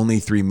the only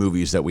 3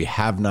 movies that we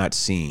have not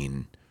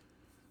seen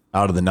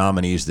out of the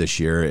nominees this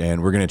year.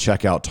 And we're going to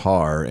check out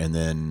Tar, and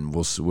then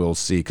we'll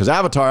see. Because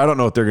Avatar, I don't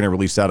know if they're going to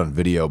release that on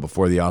video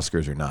before the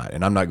Oscars or not.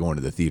 And I'm not going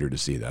to the theater to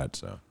see that.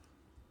 So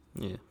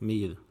yeah, me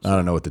either. I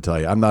don't know what to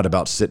tell you. I'm not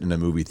about sitting in a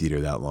movie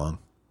theater that long.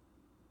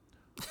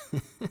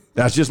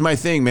 That's just my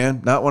thing,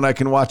 man. Not when I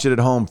can watch it at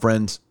home,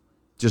 friends.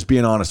 Just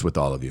being honest with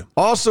all of you.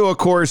 Also, of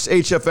course,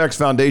 HFX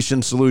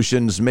Foundation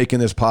Solutions making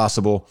this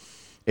possible.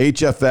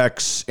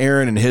 HFX,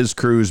 Aaron and his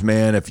crews,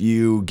 man, if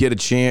you get a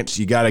chance,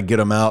 you got to get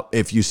them out.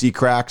 If you see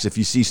cracks, if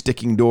you see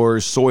sticking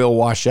doors, soil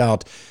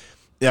washout,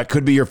 that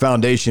could be your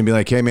foundation. Be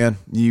like, hey, man,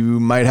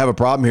 you might have a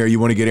problem here. You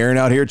want to get Aaron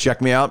out here?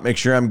 Check me out. Make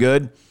sure I'm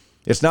good.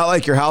 It's not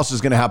like your house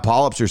is going to have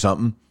polyps or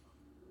something.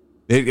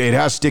 It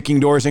has sticking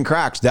doors and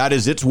cracks. That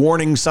is its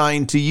warning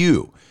sign to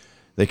you.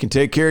 They can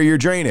take care of your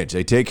drainage.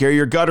 They take care of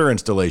your gutter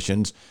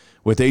installations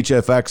with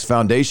HFX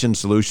Foundation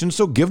Solutions.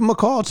 So give them a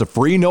call. It's a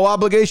free, no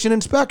obligation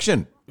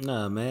inspection.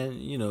 Nah,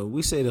 man.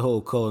 We say the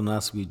whole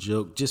colonoscopy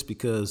joke just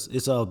because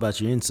it's all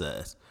about your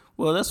insides.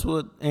 Well, that's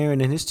what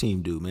Aaron and his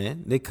team do,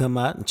 man. They come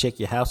out and check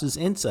your house's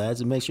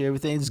insides and make sure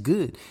everything's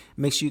good.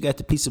 Make sure you got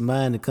the peace of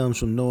mind that comes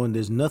from knowing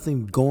there's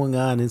nothing going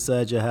on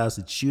inside your house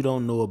that you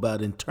don't know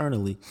about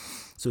internally.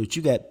 So that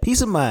you got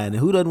peace of mind.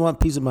 And who doesn't want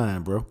peace of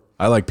mind, bro?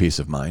 I like peace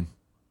of mind.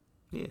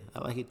 Yeah, I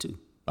like it too.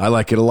 I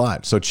like it a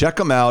lot. So check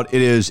them out.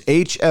 It is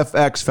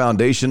HFX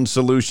Foundation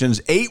Solutions,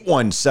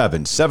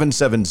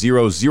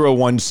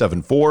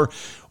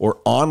 817-770-0174, or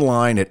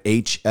online at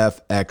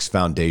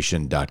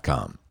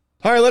hfxfoundation.com.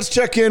 All right, let's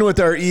check in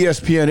with our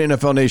ESPN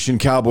NFL Nation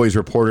Cowboys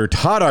reporter,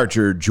 Todd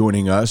Archer,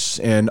 joining us.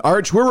 And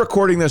Arch, we're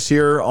recording this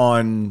here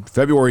on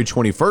February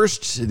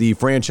 21st. The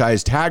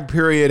franchise tag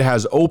period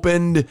has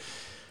opened.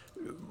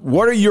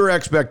 What are your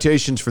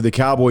expectations for the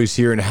Cowboys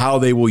here and how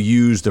they will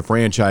use the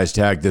franchise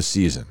tag this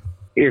season?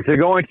 If they're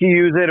going to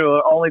use it, it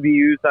will only be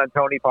used on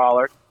Tony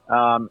Pollard.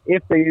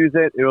 If they use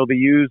it, it will be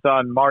used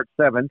on March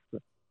 7th,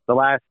 the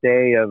last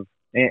day of,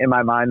 in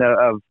my mind,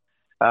 of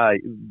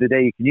the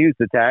day you can use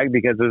the tag,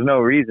 because there's no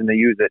reason to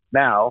use it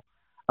now.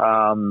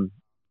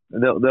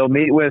 They'll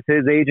meet with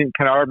his agent,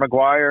 Kennard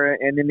McGuire,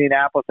 in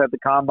Indianapolis at the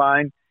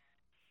Combine,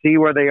 see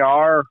where they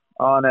are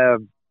on a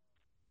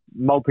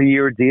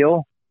multi-year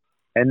deal,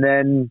 and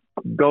then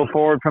go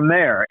forward from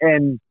there.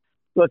 And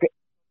look,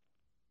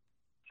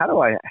 I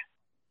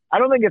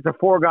don't think it's a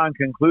foregone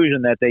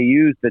conclusion that they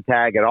use the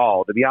tag at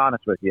all, to be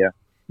honest with you.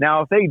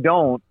 Now, if they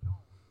don't,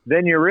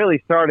 then you're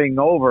really starting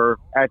over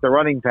at the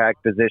running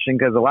back position,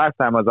 because the last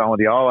time I was on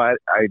with you all, I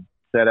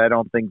said I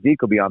don't think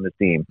Zeke will be on the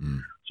team.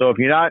 So if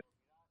you're not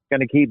going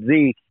to keep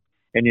Zeke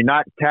and you're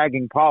not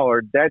tagging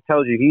Pollard, that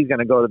tells you he's going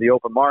to go to the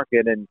open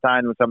market and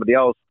sign with somebody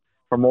else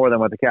for more than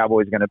what the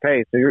Cowboys are going to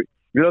pay. So you're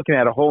looking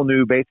at a whole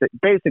new,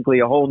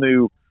 basically a whole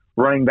new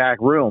running back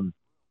room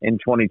in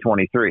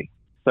 2023.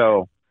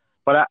 So,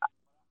 but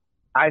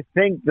I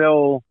think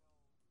they'll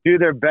do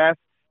their best.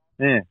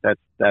 That's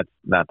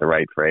not the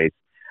right phrase.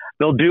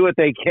 They'll do what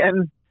they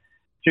can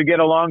to get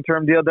a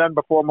long-term deal done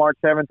before March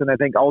 7th, and I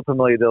think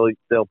ultimately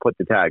they'll put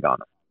the tag on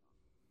them.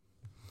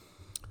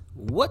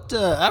 What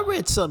I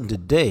read something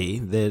today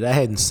that I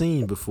hadn't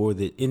seen before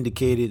that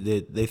indicated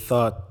that they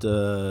thought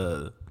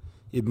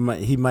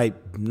he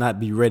might not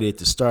be ready at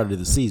the start of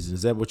the season.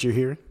 Is that what you're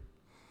hearing?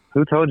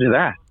 Who told you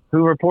that?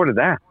 Who reported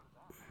that?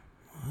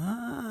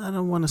 I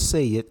don't want to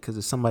say it because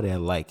it's somebody I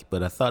like,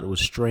 but I thought it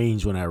was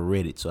strange when I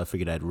read it, so I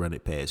figured I'd run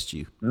it past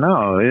you.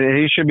 No,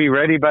 he should be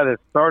ready by the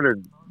starter.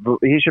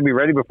 He should be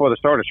ready before the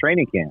start of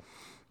training camp.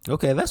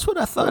 Okay, that's what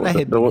I thought I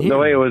had the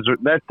way it was.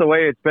 That's the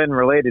way it's been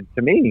related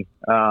to me.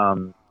 Yeah,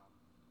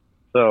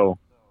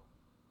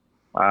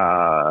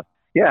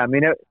 I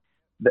mean,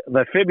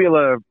 the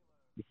fibula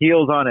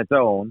heals on its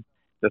own.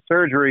 The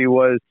surgery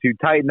was to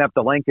tighten up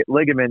the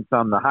ligaments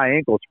on the high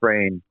ankle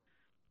sprain.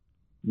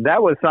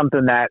 That was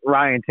something that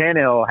Ryan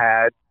Tannehill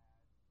had.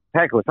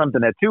 Heck, it was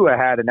something that Tua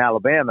had in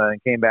Alabama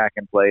and came back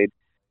and played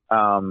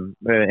in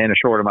a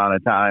short amount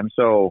of time.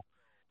 So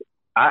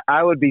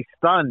I would be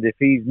stunned if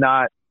he's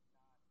not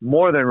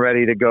more than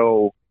ready to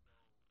go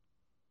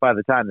by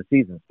the time the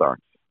season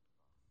starts.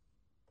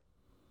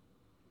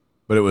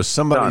 But it was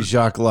somebody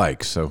Jacques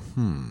likes, so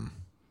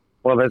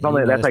Well, that's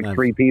like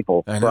 3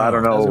 people. So I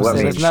don't know.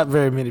 It's not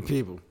very many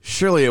people.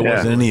 Surely it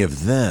wasn't any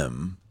of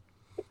them.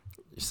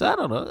 So I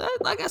don't know.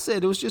 Like I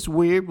said, it was just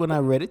weird when I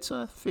read it,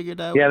 so I figured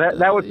out. Yeah,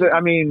 that was.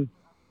 I mean,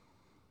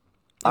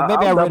 maybe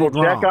I'll I read double it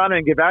check wrong. on it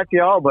and get back to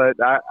y'all, but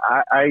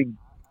I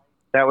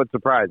that would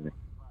surprise me.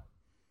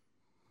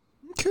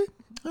 Okay,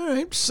 all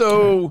right.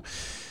 So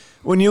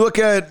when you look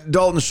at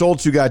Dalton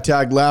Schultz, who got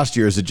tagged last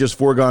year, is it just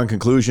foregone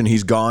conclusion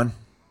he's gone?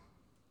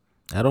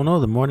 I don't know.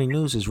 The Morning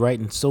News is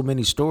writing so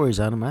many stories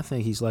on him. I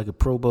think he's like a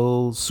Pro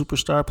Bowl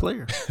superstar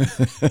player.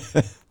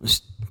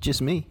 It's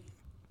just me.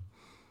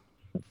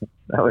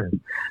 That was,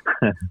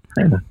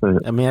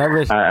 I mean, I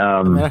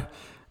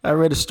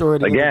read a story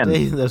the other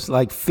day that's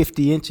like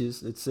 50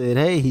 inches. It said,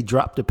 hey, he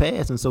dropped a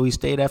pass, and so he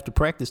stayed after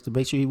practice to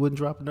make sure he wouldn't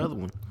drop another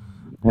one.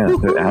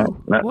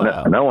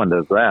 Wow. No one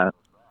does that.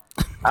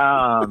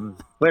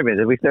 Wait a minute.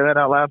 Did we say that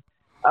out loud?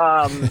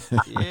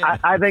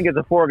 I think it's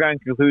a foregone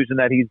conclusion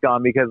that he's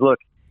gone because, look,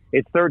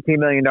 it's $13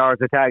 million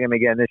to tag him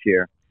again this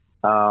year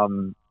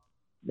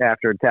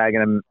after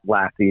tagging him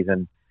last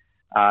season.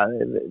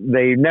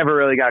 They never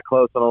really got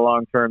close on a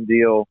long-term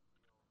deal.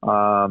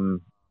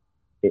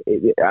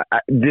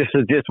 This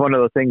is just one of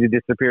those things that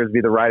just appears to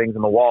be the writings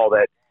on the wall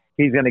that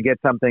he's going to get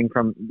something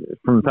from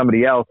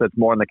somebody else that's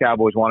more than the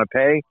Cowboys want to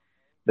pay.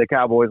 The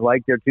Cowboys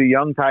like their 2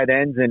 young tight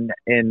ends in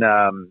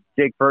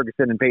Jake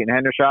Ferguson and Peyton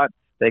Hendershot.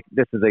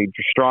 This is a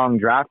strong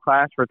draft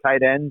class for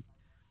tight ends.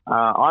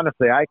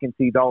 Honestly, I can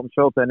see Dalton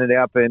Schultz ended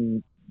up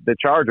in the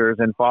Chargers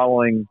and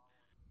following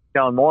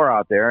Kellen Moore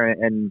out there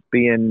and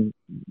being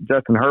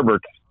Justin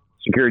Herbert's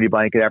security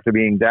blanket after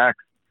being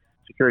Dak's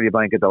security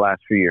blanket the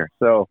last few years.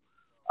 So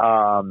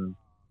I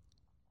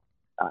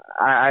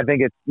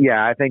think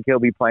I think he'll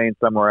be playing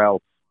somewhere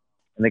else,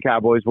 and the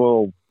Cowboys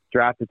will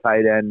draft a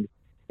tight end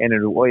in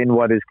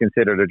what is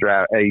considered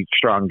a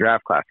strong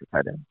draft class for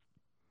tight end.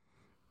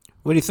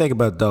 What do you think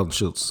about Dalton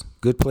Schultz?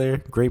 Good player,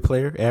 great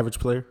player, average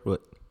player?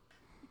 What?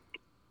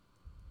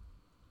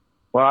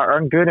 Well,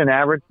 aren't good and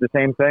average the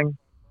same thing?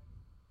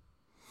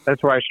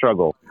 That's where I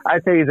struggle. I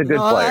say he's a good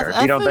player.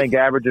 If you don't think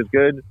average is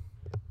good,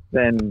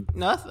 then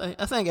no.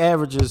 I think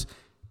average is.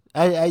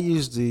 I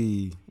use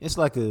it's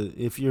like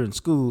if you're in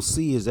school,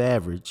 C is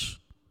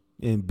average,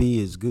 and B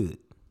is good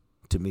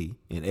to me,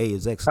 and A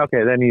is excellent.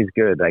 Okay, then he's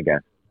good, I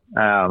guess.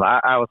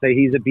 I would say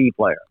he's a B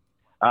player.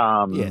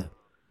 Yeah.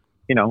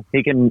 You know,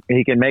 he can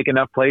make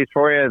enough plays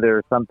for you.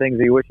 There's some things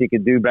he wish he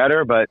could do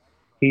better, but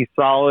he's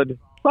solid,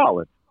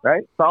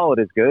 right? Solid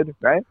is good,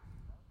 right?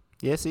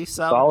 Yes, he's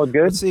solid. Solid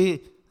good? But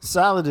see,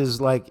 solid is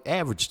like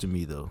average to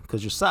me, though,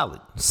 because you're solid.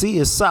 C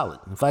is solid.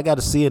 If I got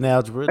a C in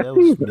algebra,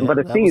 but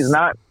a C is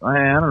not.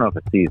 I don't know if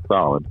a C is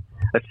solid.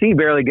 A C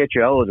barely gets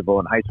you eligible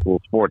in high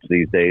school sports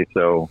these days,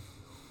 so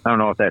I don't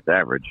know if that's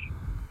average.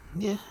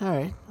 Yeah, all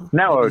right.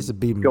 Now he's a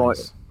B going.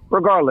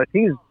 Regardless,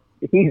 he's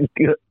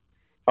good.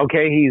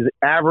 Okay, he's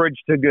average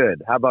to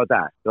good. How about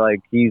that? Like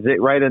he's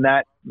right in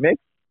that mix.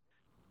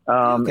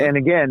 Okay. And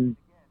again,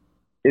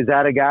 is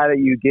that a guy that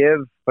you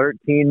give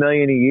 $13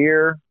 million a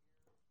year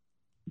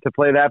to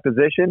play that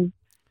position?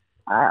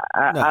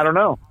 I don't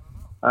know.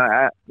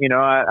 And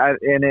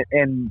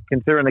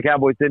considering the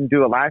Cowboys didn't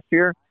do it last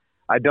year,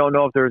 I don't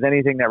know if there was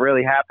anything that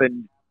really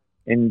happened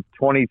in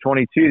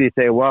 2022 to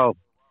say, well,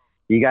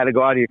 you got to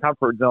go out of your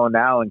comfort zone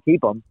now and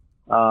keep them.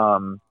 I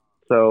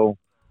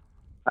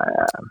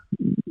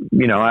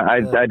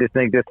just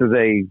think this is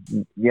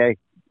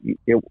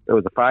it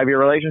was a 5-year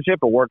relationship.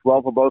 It worked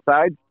well for both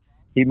sides.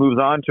 He moves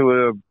on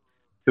to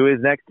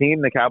his next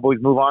team. The Cowboys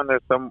move on to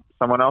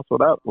someone else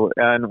without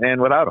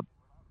him.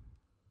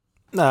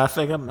 No, I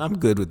think I'm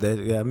good with that.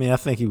 I mean, I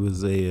think he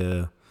was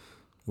a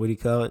what do you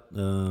call it?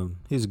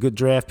 He's a good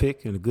draft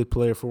pick and a good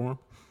player for him,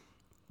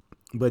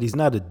 but he's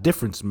not a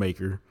difference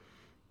maker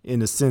in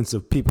the sense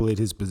of people at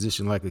his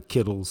position like a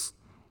Kittle's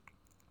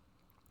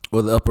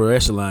or the upper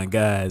echelon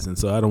guys, and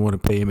so I don't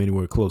want to pay him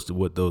anywhere close to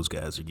what those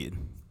guys are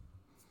getting.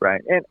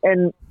 Right,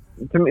 and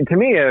to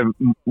me, a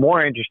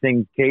more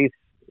interesting case.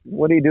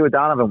 What do you do with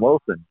Donovan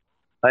Wilson?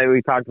 Like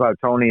we talked about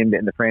Tony and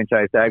the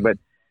franchise tag, but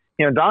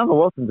Donovan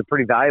Wilson's a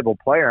pretty valuable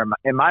player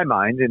in my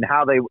mind, and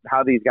how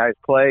these guys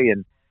play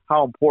and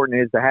how important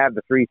it is to have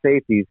the 3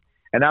 safeties.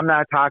 And I'm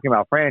not talking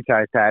about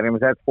franchise tag him,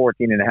 because that's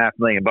 $14.5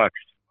 million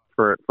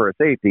for a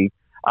safety.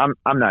 I'm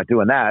not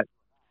doing that.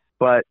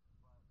 But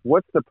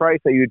what's the price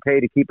that you'd pay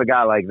to keep a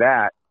guy like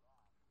that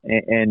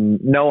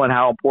and knowing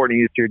how important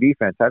he is to your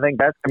defense? I think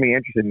that's going to be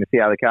interesting to see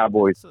how the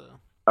Cowboys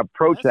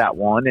approach that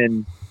one.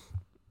 And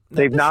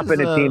they've not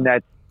been a team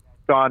that's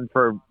gone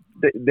for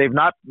 – they've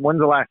not – when's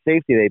the last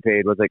safety they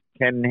paid? Was it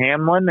Ken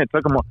Hamlin? It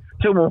took them a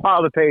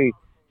while to pay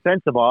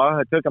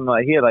Sensabaugh. It took him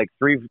he had like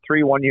three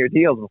 1-year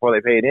deals before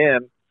they paid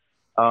him.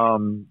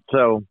 Donovan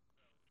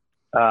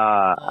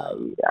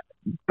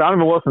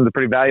Wilson's a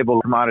pretty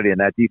valuable commodity in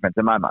that defense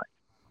in my mind.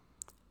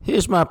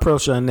 Here's my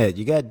approach on that.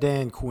 You got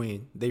Dan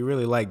Quinn. They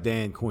really like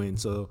Dan Quinn,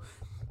 so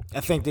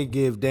I think they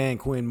give Dan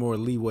Quinn more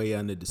leeway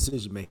on the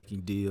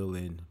decision-making deal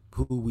and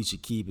who we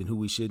should keep and who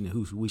we shouldn't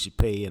and who we should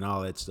pay and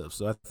all that stuff.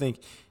 So I think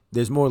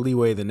there's more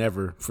leeway than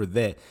ever for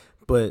that.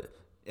 But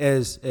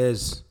as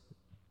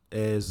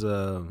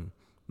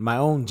my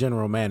own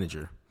general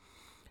manager,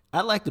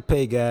 I like to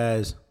pay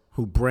guys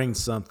who bring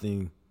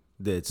something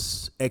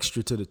that's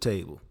extra to the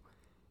table.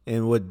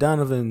 And what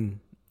Donovan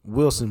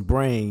Wilson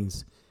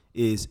brings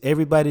is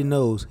everybody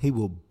knows he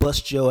will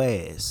bust your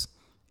ass.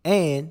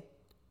 And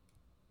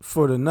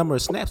for the number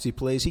of snaps he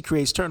plays, he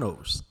creates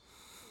turnovers.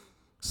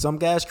 Some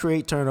guys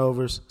create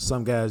turnovers,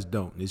 some guys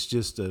don't. It's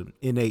just an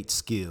innate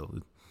skill.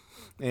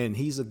 And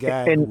he's a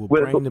guy who will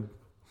bring the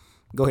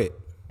 – go ahead.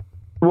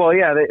 Well,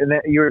 yeah, and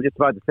you were just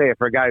about to say it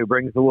for a guy who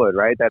brings the wood,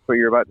 right? That's what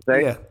you're about to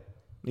say?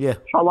 Yeah.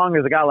 How long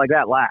does a guy like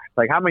that last?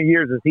 Like, how many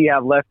years does he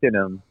have left in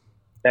him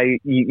that,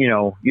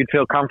 you'd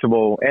feel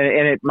comfortable?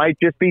 And it might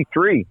just be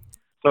 3.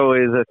 So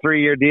is a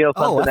 3-year deal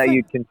something that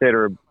you'd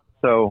consider?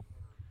 So,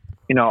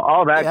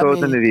 all that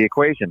goes into the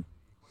equation.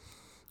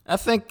 I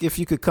think if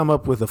you could come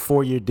up with a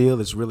 4-year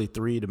deal, it's really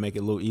 3 to make it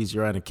a little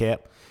easier on the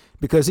cap,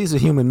 because he's a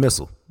human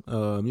missile. He's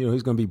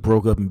going to be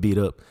broke up and beat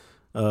up.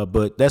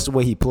 But that's the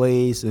way he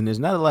plays, and there's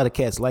not a lot of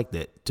cats like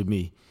that to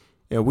me.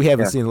 We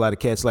haven't seen a lot of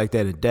cats like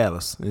that in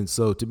Dallas, and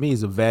so to me,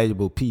 it's a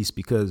valuable piece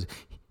because,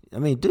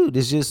 dude,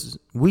 it's just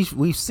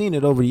we've seen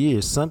it over the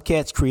years. Some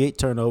cats create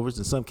turnovers,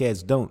 and some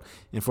cats don't.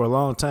 And for a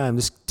long time,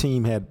 this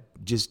team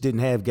didn't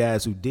have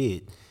guys who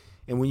did.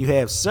 And when you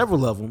have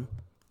several of them,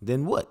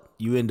 then what?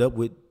 You end up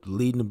with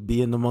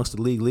being amongst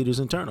the league leaders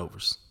in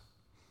turnovers.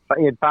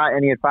 He had 5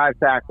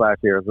 sacks last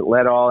year. It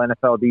led all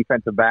NFL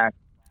defensive backs.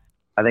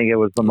 I think it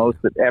was the most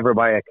ever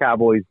by a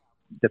Cowboys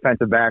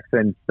defensive back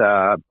since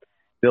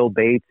Bill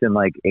Bates in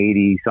like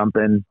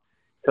 80-something.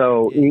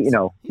 So, he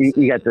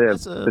got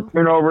the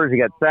turnovers, he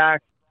got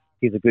sacks.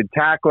 He's a good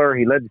tackler.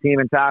 He led the team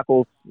in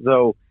tackles.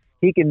 So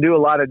he can do a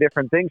lot of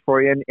different things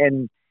for you.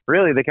 And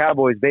really, the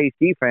Cowboys' base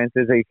defense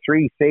is a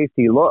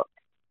 3-safety look.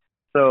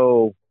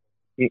 So,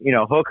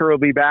 Hooker will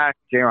be back.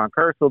 Jaron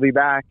Kearse will be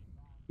back.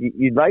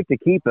 You'd like to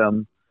keep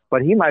him,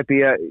 but he might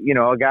be a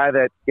guy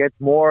that gets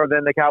more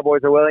than the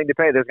Cowboys are willing to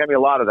pay. There's going to be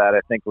a lot of that, I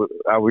think.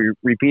 We're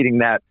repeating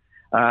that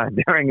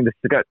during this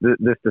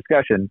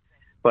discussion.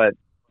 But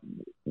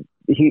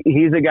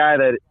he's a guy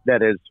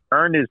that has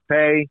earned his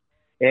pay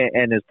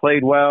and has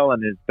played well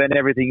and has been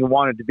everything you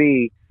wanted to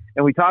be.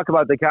 And we talk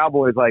about the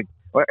Cowboys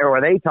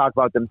or they talk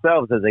about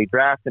themselves as a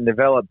draft and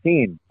develop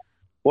team.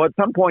 Well, at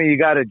some point, you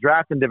got to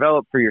draft and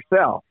develop for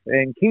yourself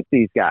and keep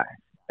these guys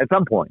at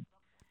some point.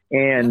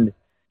 And,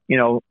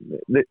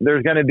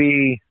 there's going to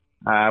be,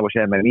 I wish I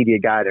had my media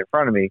guide in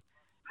front of me,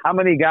 how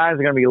many guys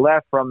are going to be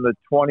left from the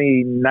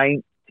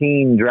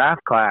 2019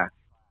 draft class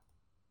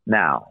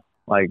now?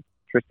 Like,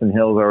 Tristan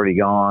Hill's already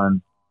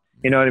gone.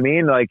 You know what I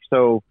mean?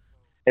 So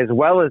as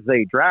well as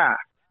they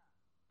draft,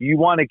 you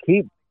want to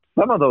keep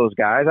some of those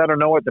guys. I don't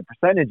know what the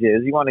percentage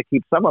is. You want to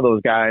keep some of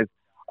those guys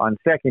on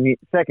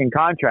second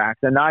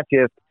contracts and not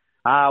just,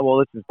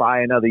 let's just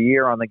buy another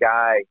year on the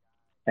guy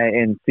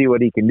and see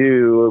what he can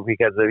do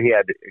because he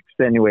had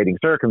extenuating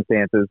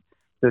circumstances.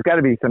 There's got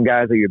to be some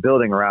guys that you're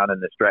building around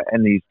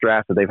in these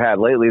drafts that they've had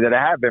lately that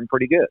have been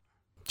pretty good.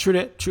 True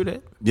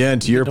that. Yeah,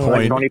 and to your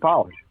point, Tony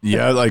Pollard.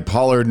 Yeah, like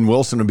Pollard and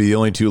Wilson will be the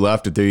only 2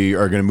 left if they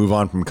are going to move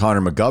on from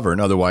Connor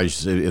McGovern.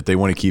 Otherwise, if they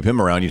want to keep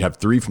him around, you'd have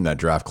 3 from that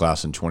draft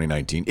class in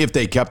 2019 if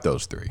they kept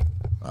those 3,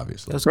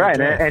 obviously. That's right,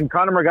 and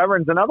Connor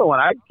McGovern's another one.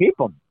 I'd keep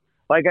him.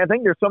 I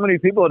think there's so many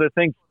people that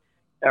think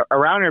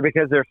around here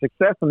because their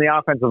success in the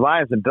offensive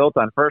line has been built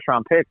on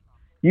first-round picks.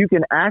 You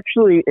can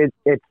actually,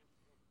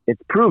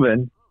 it's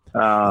proven,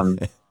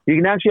 you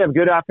can actually have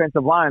good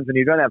offensive lines and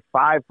you don't have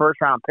 5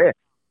 first-round picks.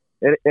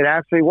 It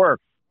actually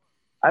works.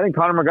 I think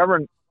Connor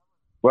McGovern,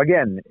 well,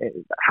 again,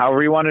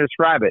 however you want to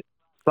describe it,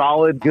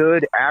 solid,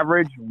 good,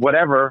 average,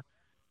 whatever,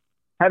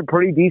 had a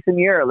pretty decent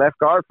year at left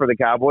guard for the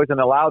Cowboys and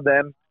allowed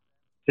them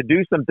to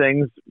do some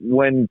things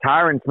when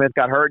Tyron Smith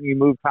got hurt and you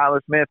moved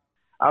Tyler Smith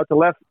out to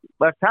left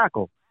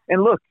tackle.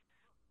 And look,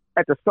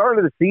 at the start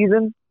of the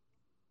season,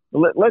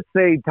 let's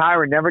say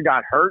Tyron never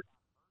got hurt.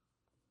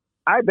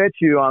 I bet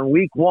you on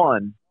week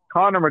 1,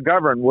 Connor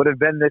McGovern would have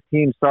been this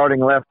team's starting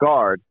left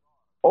guard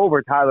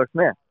over Tyler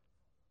Smith.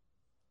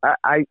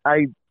 I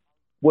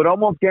would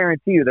almost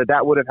guarantee you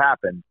that would have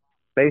happened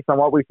based on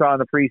what we saw in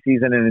the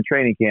preseason and in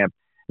training camp,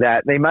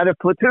 that they might have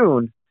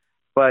platooned,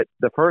 but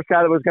the first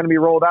guy that was going to be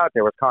rolled out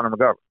there was Connor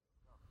McGovern.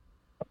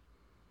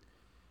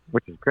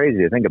 which is crazy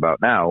to think about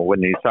now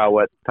when you saw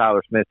what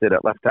Tyler Smith did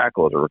at left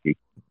tackle as a rookie.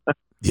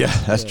 Yeah,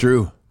 that's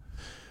true.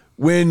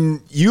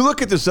 When you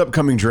look at this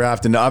upcoming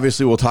draft, and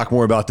obviously we'll talk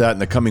more about that in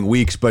the coming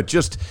weeks, but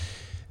just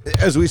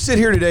as we sit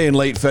here today in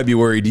late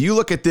February, do you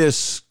look at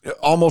this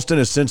almost in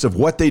a sense of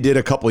what they did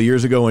a couple of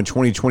years ago in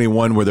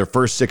 2021 where their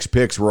first 6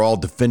 picks were all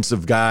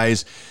defensive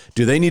guys?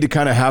 Do they need to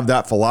kind of have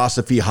that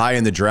philosophy high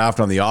in the draft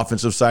on the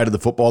offensive side of the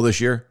football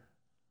this year?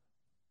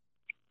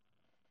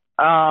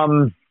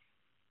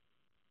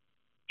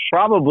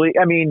 Probably.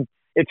 I mean,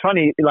 it's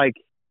funny, like,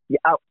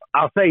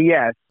 I'll say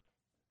yes,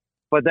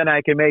 but then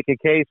I can make a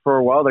case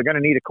for, well, they're going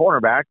to need a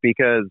cornerback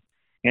because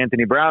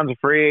Anthony Brown's a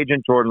free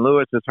agent, Jordan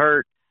Lewis is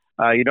hurt.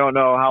 You don't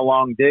know how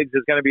long Diggs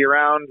is going to be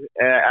around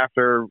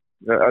after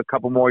a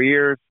couple more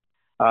years.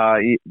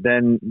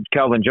 Then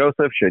Kelvin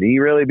Joseph, should he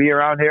really be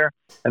around here?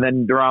 And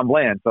then Deron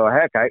Bland. So,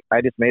 heck,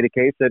 I just made a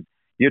case that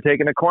you're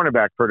taking a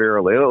cornerback pretty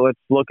early. Let's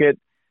look at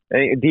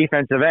a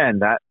defensive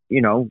end. That,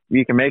 you know,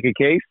 you can make a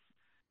case.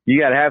 You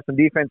got to have some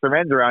defensive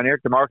ends around here.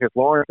 DeMarcus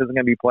Lawrence isn't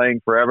going to be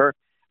playing forever.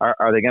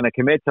 Are they going to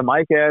commit to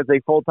Micah as a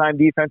full-time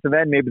defensive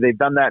end? Maybe they've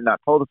done that and not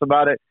told us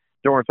about it.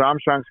 Dorrance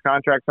Armstrong's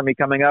contract's going to be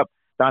coming up.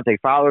 Dante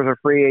Fowler's a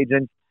free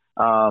agent.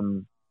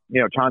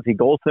 Chauncey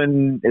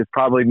Golson is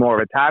probably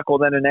more of a tackle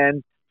than an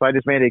end. So I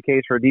just made a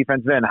case for a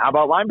defensive end. How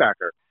about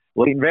linebacker?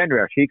 Leighton Vander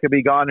Esch. He could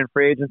be gone in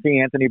free agency.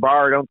 Anthony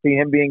Barr, I don't see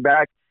him being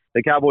back.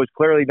 The Cowboys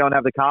clearly don't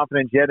have the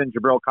confidence yet in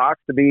Jabril Cox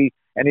to be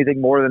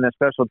anything more than a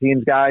special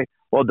teams guy.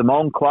 Well,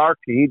 Damone Clark,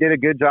 he did a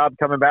good job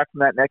coming back from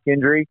that neck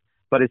injury.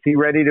 But is he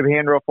ready to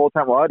handle a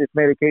full-time? Well, I just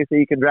made a case that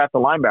you can draft a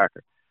linebacker.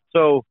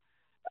 So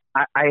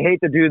I hate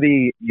to do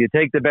you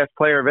take the best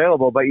player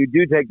available, but you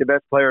do take the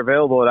best player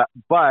available.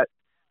 But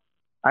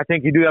I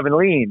think you do have a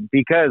lean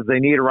because they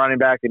need a running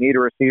back, they need a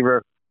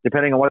receiver.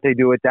 Depending on what they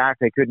do with Dak,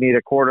 they could need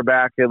a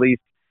quarterback at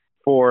least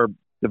for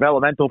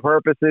developmental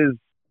purposes,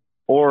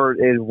 or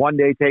is one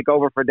day take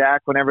over for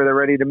Dak whenever they're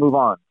ready to move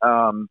on.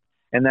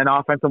 And then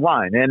offensive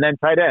line, and then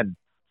tight end.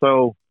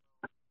 So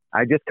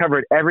I just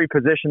covered every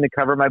position to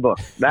cover my book.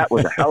 That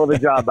was a hell of a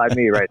job by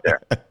me right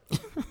there.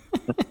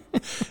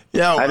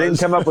 Yeah, I didn't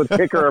come up with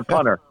kicker or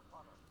punter.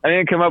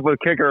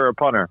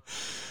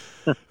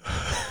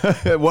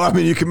 Well, I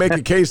mean, you can make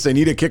a case they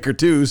need a kicker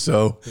too,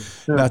 so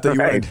not that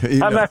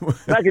you I'm not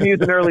going to use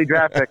an early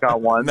draft pick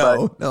on one.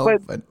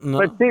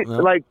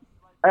 Like,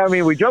 I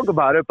mean, we joke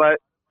about it, but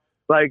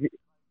like,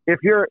 if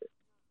you're,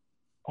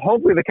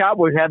 hopefully the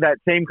Cowboys had that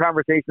same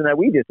conversation that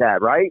we just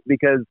had, right?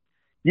 Because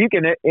you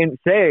can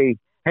say,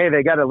 hey,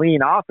 they got a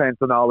lean offense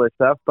and all this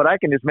stuff, but I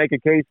can just make a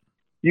case.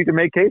 You can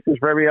make cases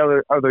for every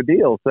other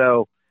deal.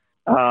 So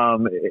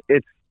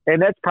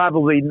that's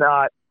probably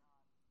not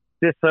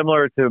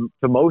dissimilar to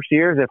most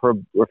years if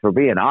we're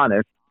being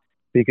honest,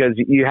 because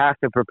you have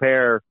to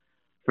prepare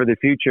for the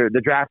future.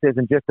 The draft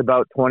isn't just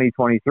about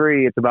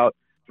 2023. It's about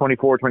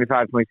 24,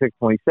 25, 26,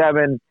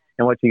 27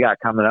 and what you got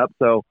coming up.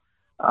 So,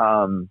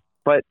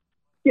 but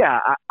yeah,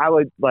 I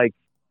would like,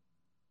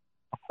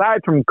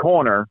 aside from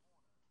corner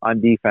on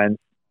defense,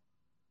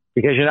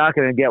 because you're not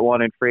going to get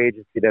one in free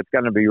agency that's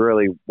going to be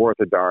really worth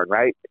a darn,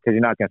 right? Because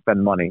you're not going to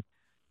spend money.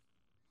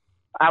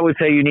 I would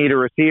say you need a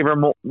receiver.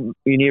 You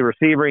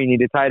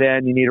need a tight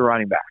end. You need a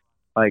running back.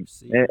 Like,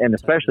 and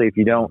especially if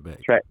you don't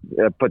put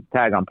the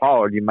tag on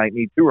Pollard, you might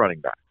need 2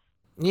 running backs.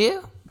 Yeah.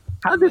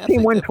 How does this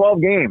team win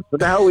 12 games? What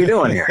the hell are we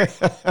doing here?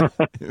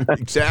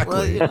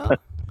 Exactly.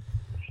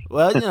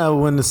 Well,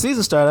 when the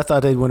season started, I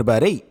thought they'd win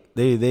about 8.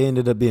 They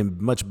ended up being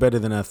much better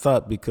than I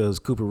thought because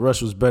Cooper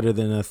Rush was better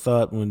than I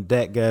thought when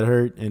Dak got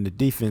hurt, and the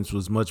defense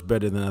was much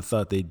better than I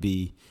thought they'd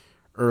be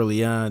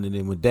early on. And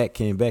then when Dak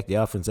came back, the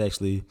offense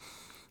actually,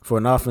 for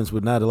an offense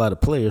with not a lot of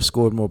players,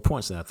 scored more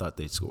points than I thought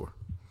they'd score.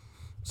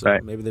 So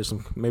right. maybe there's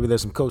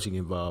some coaching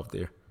involved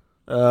there.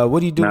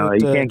 What do you do? No,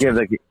 you can't give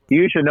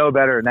you should know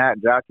better than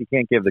that, Jock. You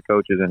can't give the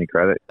coaches any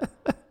credit.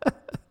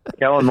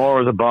 Kellen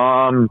Moore was a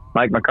bum.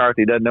 Mike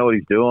McCarthy doesn't know what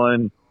he's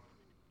doing.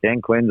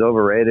 Dan Quinn's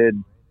overrated.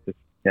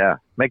 Yeah,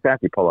 make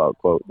that the pull-out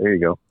quote. There you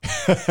go.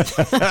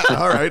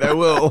 All right, I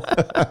will.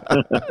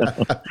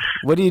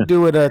 What do you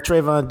do with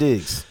Trayvon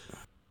Diggs?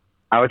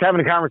 I was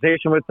having a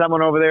conversation with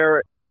someone over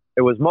there.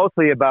 It was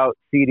mostly about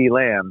CeeDee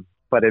Lamb,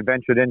 but it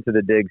ventured into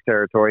the Diggs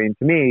territory. And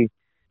to me,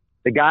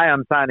 the guy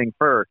I'm signing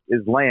first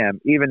is Lamb,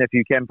 even if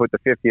you can put the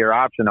 5th-year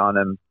option on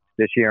him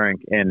this year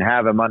and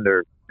have him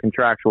under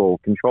contractual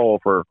control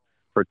for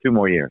 2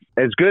 more years.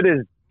 As good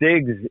as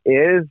Diggs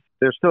is,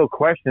 there's still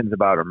questions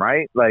about him,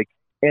 right? Like,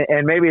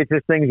 and maybe it's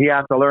just things you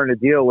have to learn to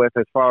deal with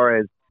as far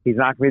as he's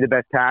not going to be the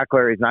best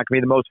tackler. He's not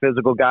going to be the most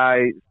physical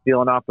guy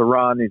stealing off the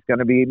run. He's going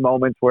to be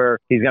moments where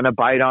he's going to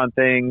bite on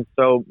things.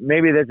 So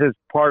maybe this is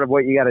part of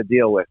what you got to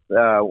deal with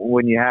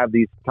when you have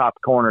these top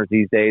corners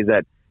these days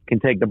that can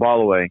take the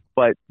ball away.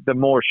 But the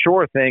more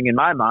sure thing in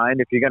my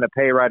mind, if you're going to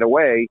pay right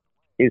away,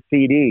 is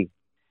CD.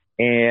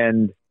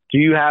 And do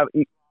you have,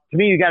 to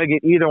me, you got to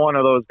get either one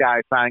of those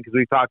guys signed because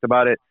we talked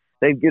about it.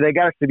 They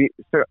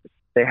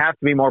have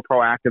to be more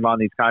proactive on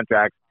these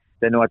contracts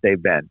than what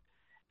they've been.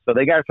 So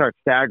they got to start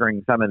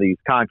staggering some of these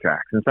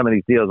contracts and some of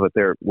these deals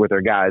with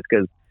their guys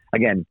because,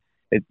 again,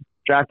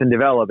 draft and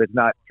develop. It's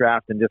not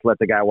draft and just let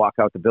the guy walk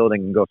out the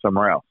building and go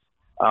somewhere else.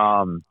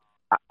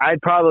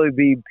 I'd probably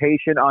be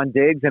patient on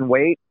Diggs and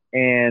wait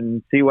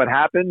and see what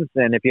happens.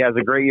 And if he has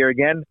a great year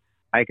again,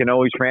 I can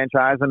always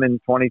franchise him in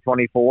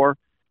 2024.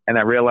 And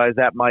I realize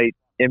that might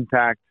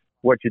impact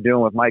what you're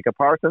doing with Micah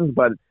Parsons,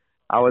 but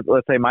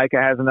let's say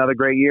Micah has another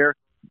great year.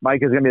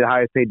 Micah's going to be the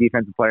highest paid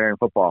defensive player in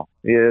football.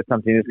 It's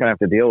something he's going to have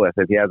to deal with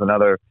if he has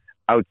another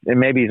out, and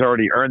maybe he's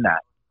already earned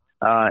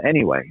that.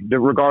 Anyway,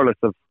 regardless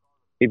of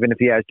even if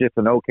he has just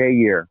an okay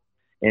year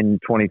in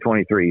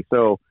 2023.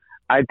 So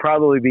I'd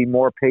probably be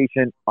more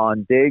patient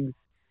on Diggs,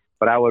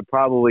 but I would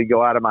probably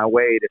go out of my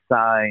way to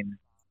sign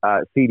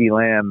CeeDee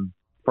Lamb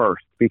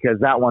first, because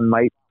that one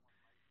might,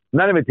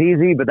 none of it's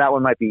easy, but that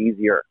one might be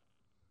easier.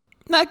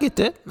 No, I get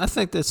that. I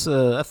think that's.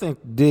 I think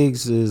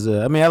Diggs is.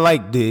 I mean, I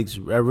like Diggs.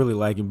 I really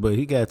like him, but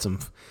he got some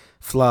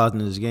flaws in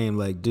his game.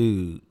 Like,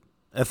 dude,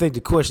 I think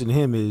the question to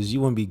him is: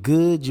 you want to be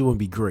good? You want to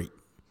be great?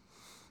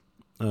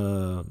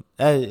 And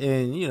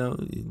you know,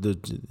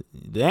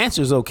 the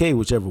answer is okay,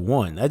 whichever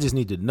one. I just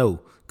need to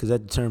know, because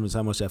that determines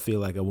how much I feel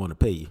like I want to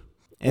pay you.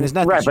 And it's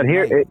not right, but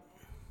here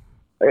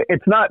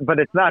it's not. But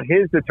it's not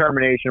his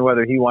determination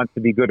whether he wants to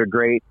be good or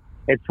great.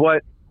 It's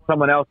what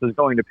someone else is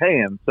going to pay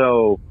him.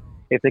 So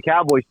if the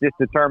Cowboys just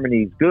determine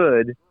he's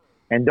good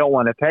and don't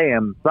want to pay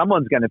him,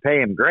 someone's going to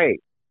pay him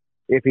great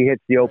if he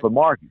hits the open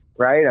market,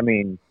 right? I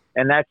mean,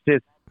 and that's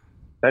the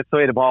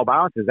way the ball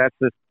bounces.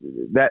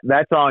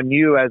 That's on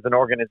you as an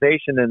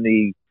organization and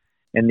the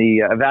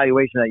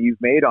evaluation that you've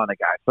made on a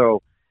guy.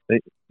 So,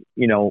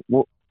 you know,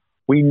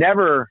 we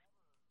never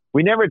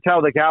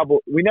tell the Cowboys,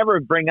 we never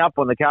bring up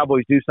when the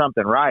Cowboys do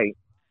something right,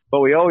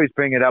 but we always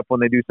bring it up when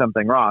they do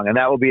something wrong, and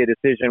that will be a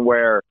decision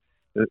where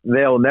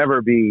they'll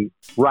never be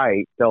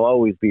right. They'll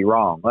always be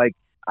wrong. Like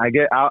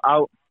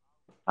I'll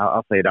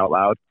say it out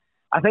loud.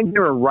 I think they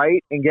were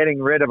right in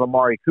getting rid of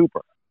Amari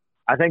Cooper.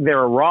 I think they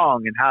were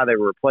wrong in how they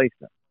replaced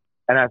him.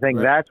 And I think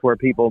that's where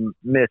people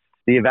missed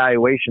the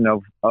evaluation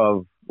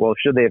of, well,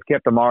 should they have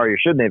kept Amari or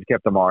shouldn't they have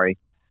kept Amari?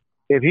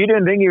 If you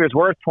didn't think he was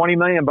worth $20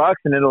 million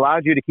and it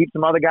allowed you to keep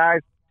some other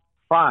guys,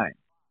 fine.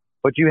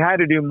 But you had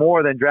to do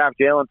more than draft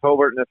Jalen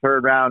Tolbert in the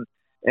third round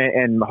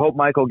and hope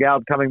Michael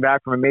Gallup coming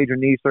back from a major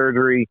knee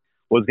surgery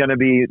was going to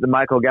be the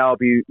Michael Gallup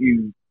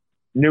you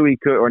knew he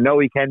could or know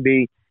he can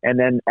be, and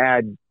then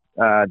add,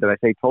 did I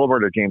say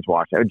Tolbert or James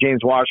Washington?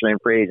 James Washington in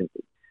free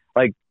agency.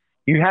 Like,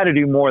 you had to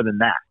do more than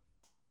that.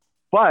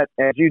 But,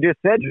 as you just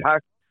said, Josh,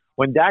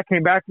 when Dak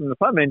came back from the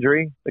thumb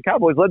injury, the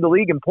Cowboys led the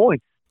league in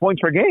points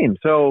per game.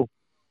 So,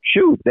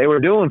 shoot, they were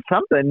doing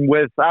something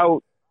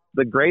without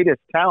the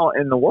greatest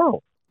talent in the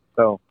world.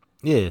 So,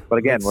 yeah. But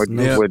again,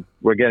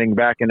 we're getting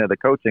back into the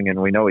coaching,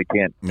 and we know we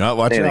can't say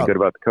anything good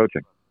about the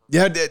coaching.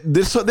 Yeah,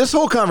 this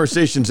whole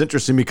conversation is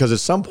interesting because at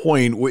some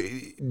point,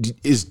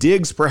 is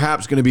Diggs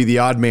perhaps going to be the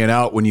odd man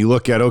out when you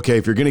look at, okay,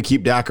 if you're going to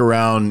keep Dak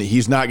around,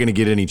 he's not going to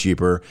get any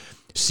cheaper.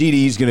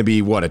 CeeDee's going to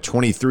be, what, a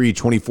 $23,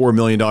 $24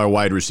 million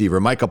wide receiver.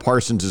 Micah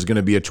Parsons is going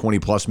to be a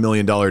 $20+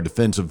 million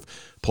defensive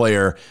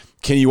player.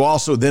 Can you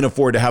also then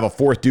afford to have a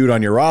fourth dude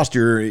on your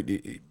roster?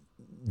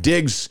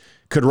 Diggs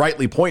could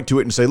rightly point to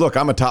it and say, look,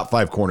 I'm a top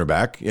 5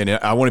 cornerback, and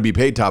I want to be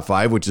paid top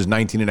 5, which is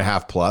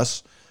 19.5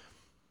 plus.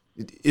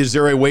 Is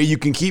there a way you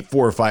can keep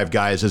 4 or 5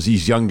 guys as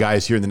these young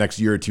guys here in the next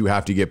year or two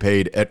have to get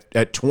paid at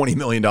 $20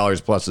 million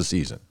plus a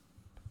season?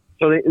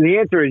 So the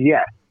answer is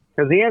yes,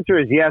 because the answer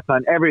is yes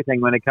on everything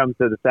when it comes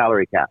to the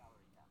salary cap,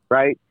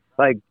 right?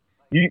 Like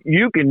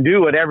you can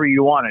do whatever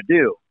you want to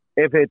do.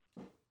 If it's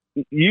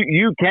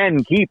you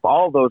can keep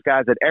all those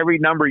guys at every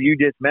number you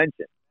just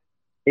mentioned.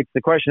 It's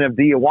the question of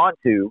do you want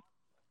to,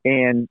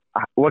 and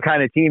what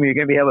kind of team you're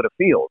going to be able to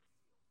field.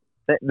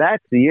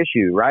 That's the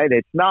issue, right?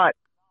 It's not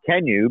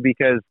can you,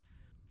 because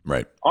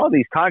right, all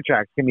these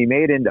contracts can be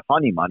made into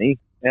funny money.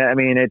 I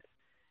mean,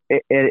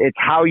 it's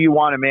how you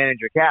want to manage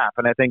your cap,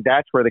 and I think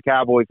that's where the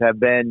Cowboys have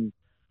been.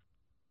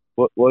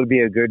 What would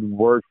be a good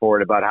word for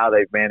it about how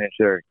they've managed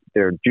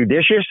their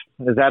judicious?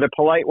 Is that a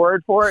polite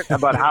word for it?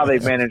 About how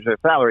they've managed their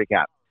salary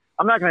cap.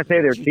 I'm not going to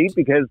say they're cheap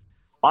because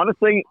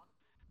honestly,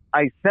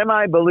 I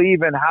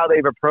semi-believe in how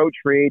they've approached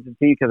free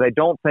agency, because I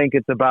don't think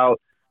it's about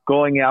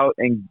going out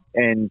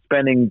and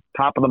spending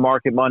top of the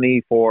market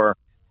money for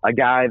a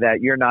guy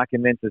that you're not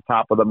convinced is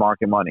top of the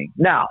market money.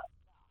 Now,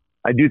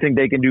 I do think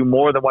they can do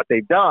more than what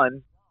they've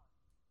done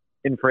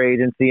in free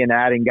agency and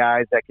adding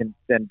guys that can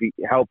then be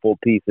helpful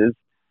pieces.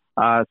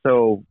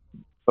 So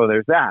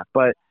there's that.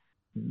 But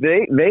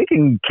they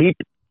can keep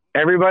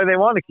everybody they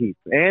want to keep,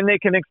 and they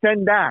can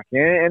extend Dak,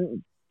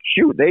 and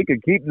shoot, they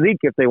could keep Zeke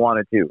if they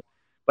wanted to.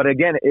 But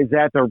again, is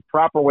that the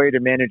proper way to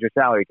manage your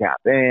salary cap?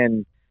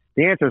 And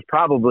the answer is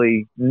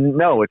probably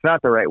no, it's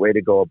not the right way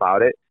to go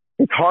about it.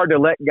 It's hard to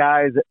let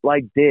guys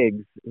like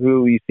Diggs,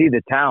 who you see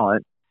the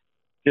talent,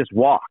 just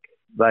walk.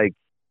 Like,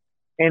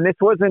 and this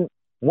wasn't,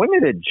 when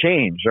did it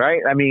change,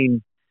 right? I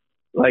mean,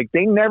 like,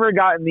 they never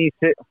got in these,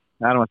 I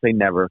don't want to say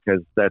never,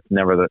 because that's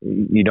never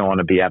you don't want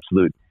to be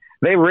absolute.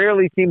 They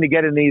rarely seem to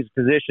get in these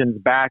positions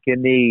back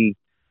in the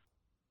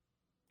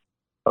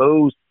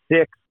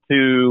 06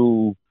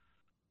 to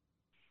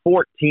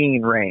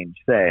 14 range,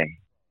 say,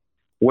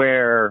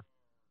 where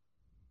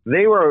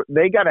they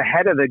got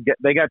ahead of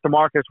they got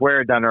DeMarcus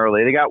Ware done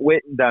early. They got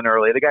Witten done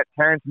early. They got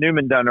Terrence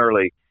Newman done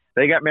early.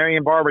 They got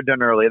Marion Barber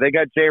done early. They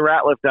got Jay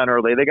Ratliff done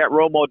early. They got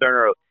Romo done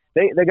early.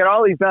 They got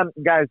all these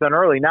guys done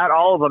early. Not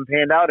all of them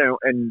panned out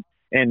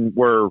and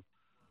were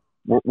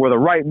the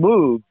right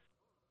moves.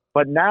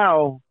 But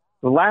now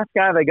the last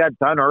guy they got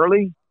done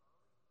early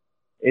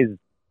is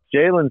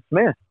Jalen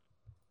Smith.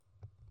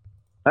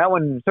 That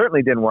one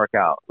certainly didn't work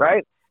out,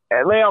 right?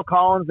 La'el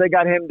Collins, they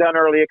got him done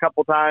early a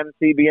couple times.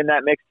 He'd be in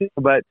that mix too.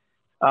 But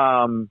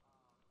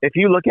if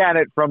you look at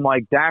it from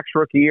like Dak's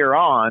rookie year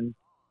on,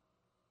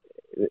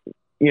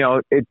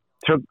 it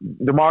took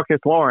DeMarcus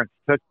Lawrence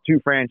took 2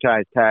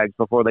 franchise tags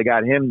before they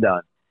got him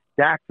done.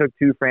 Dak took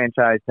 2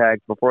 franchise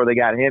tags before they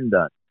got him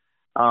done.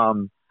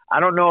 I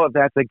don't know if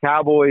that's a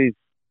Cowboys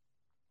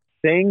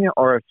thing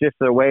or if it's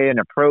just a way and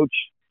approach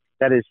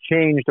that has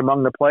changed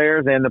among the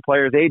players and the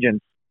players'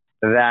 agents,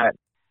 that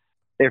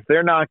if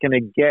they're not going to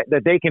get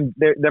that,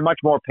 they're much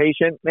more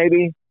patient,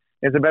 maybe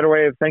is a better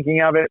way of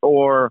thinking of it,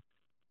 or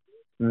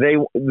they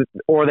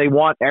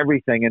want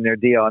everything in their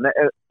deal.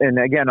 And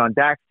again, on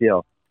Dak's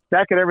deal,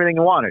 Dak got everything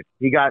he wanted.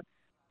 He got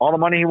all the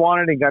money he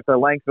wanted. He got the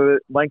length of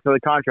the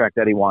contract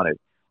that he wanted.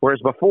 Whereas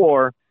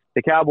before,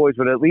 the Cowboys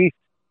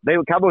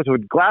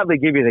would gladly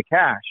give you the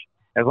cash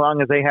as long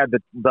as they had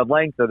the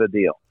length of the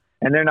deal.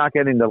 And they're not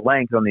getting the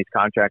length on these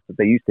contracts that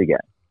they used to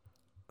get.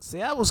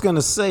 See, I was going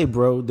to say,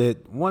 bro,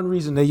 that one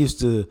reason they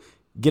used to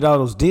get all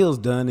those deals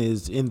done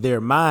is in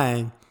their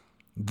mind,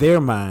 they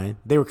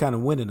were kind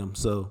of winning them.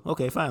 So,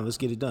 okay, fine, let's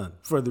get it done.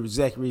 For the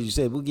exact reason you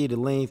said, we'll give you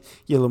the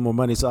length, get a little more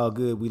money, it's all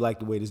good. We like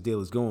the way this deal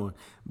is going.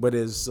 But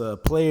as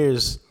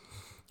players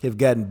have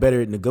gotten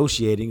better at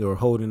negotiating or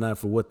holding out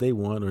for what they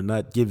want or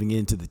not giving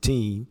in to the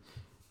team,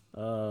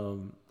 I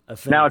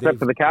think now it's up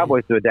to the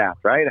Cowboys to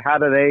adapt, right? How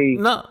do they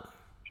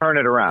turn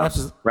it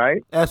around,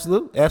 right?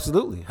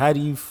 Absolutely. How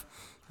do you?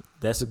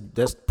 That's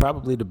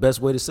probably the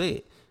best way to say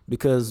it,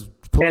 because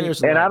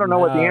players and I don't know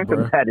what the answer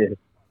to that is.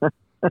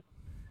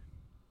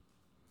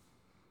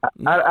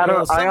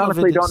 I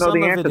honestly don't know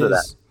the answer to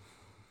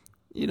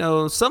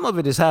that. Some of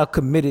it is how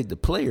committed the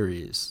player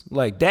is.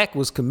 Like Dak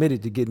was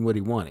committed to getting what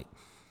he wanted.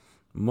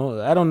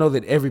 I don't know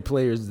that every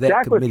player is that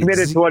Dak committed. Dak was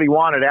committed to what he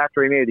wanted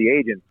after he made the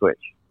agent switch.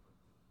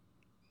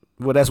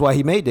 Well, that's why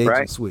he made the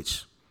agent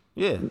switch.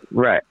 Yeah.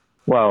 Right.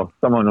 Well,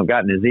 someone who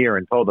got in his ear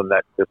and told him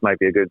that this might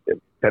be a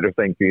better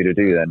thing for you to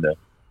do than to.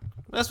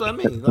 That's what I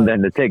mean.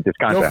 Than to take this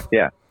contract.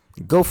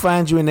 Go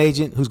find you an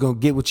agent who's going to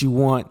get what you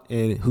want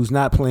and who's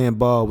not playing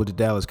ball with the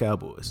Dallas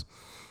Cowboys.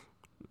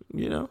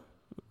 And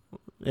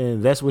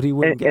that's what he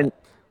wouldn't get.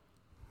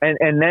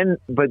 And then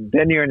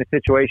you're in a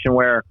situation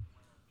where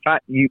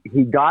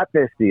he got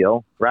this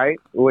deal, right?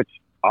 Which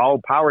all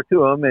power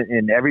to him,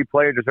 and every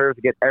player deserves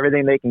to get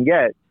everything they can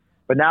get.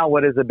 But now,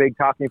 what is the big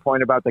talking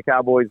point about the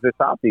Cowboys this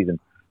offseason?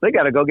 They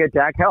got to go get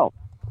Dak help.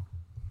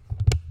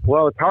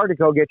 Well, it's hard to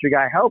go get your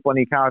guy help when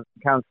he counts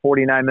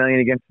 $49 million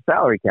against the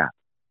salary cap,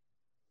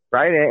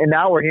 right? And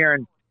now we're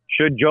hearing,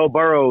 should Joe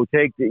Burrow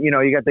take? You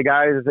got the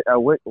guys.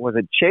 Was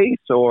it Chase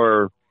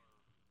or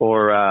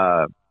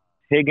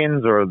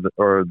Higgins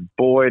or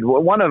Boyd?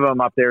 One of them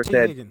up there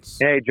said, Higgins.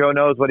 "Hey, Joe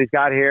knows what he's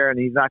got here, and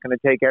he's not going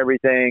to take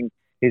everything.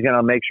 He's going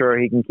to make sure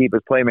he can keep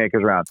his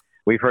playmakers around."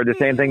 We've heard the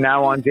same thing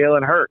now on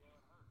Jalen Hurts,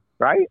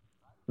 right?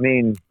 I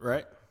mean,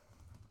 right.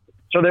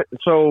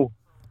 So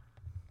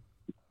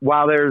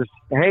while there's,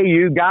 hey,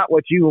 you got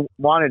what you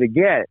wanted to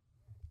get,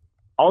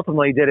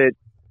 ultimately, did it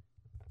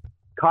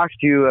cost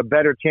you a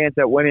better chance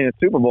at winning a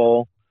Super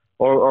Bowl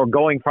or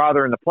going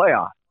farther in the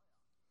playoffs?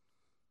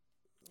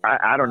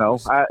 I don't know.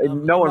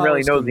 No one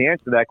really knows the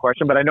answer to that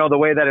question, but I know the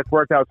way that it's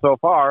worked out so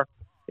far,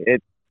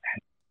 it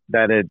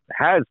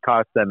has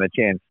cost them a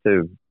chance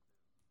to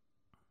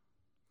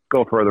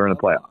go further in the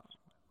playoffs.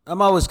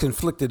 I'm always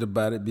conflicted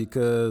about it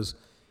because,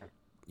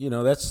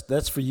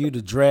 that's for you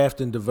to draft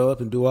and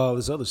develop and do all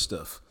this other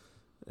stuff.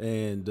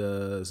 And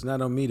it's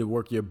not on me to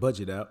work your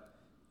budget out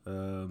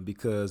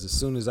because as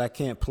soon as I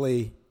can't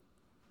play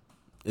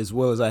as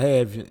well as I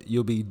have,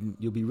 you'll be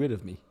rid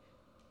of me.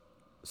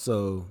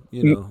 So,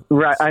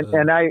 Right.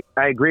 And I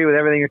agree with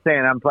everything you're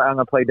saying. I'm going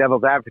to play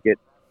devil's advocate.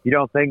 You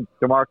don't think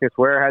DeMarcus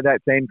Ware had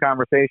that same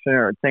conversation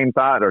or same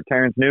thought, or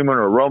Terrence Newman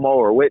or Romo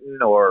or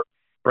Witten or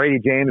Brady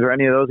James or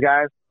any of those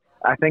guys?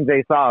 I think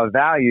they saw a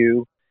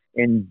value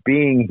in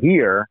being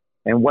here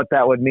and what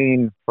that would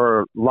mean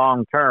for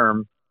long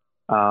term,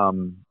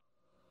 and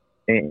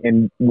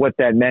what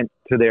that meant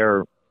to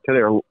their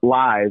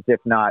lives, if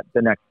not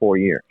the next 4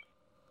 years.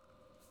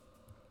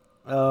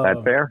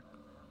 That's fair?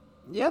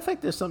 Yeah, I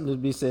think there's something to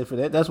be said for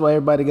that. That's why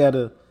everybody got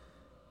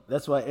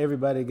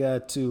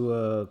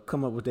to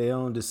come up with their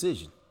own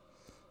decision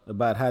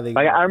about how they.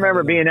 I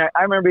remember being at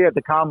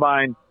the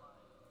combine.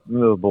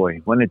 Oh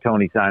boy, when did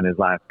Tony sign his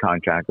last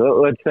contract?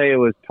 Let's say it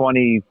was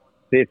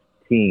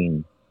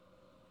 2015,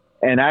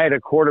 and I had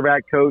a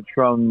quarterback coach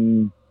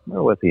from,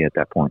 where was he at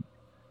that point?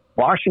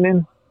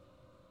 Washington.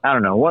 I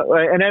don't know, what,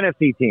 an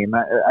NFC team.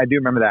 I do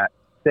remember that.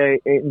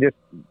 Say, just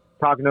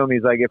talking to him.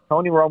 He's like, if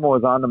Tony Romo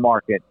was on the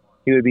market,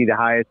 he would be the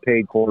highest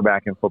paid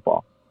quarterback in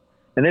football.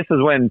 And this is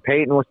when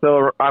Peyton was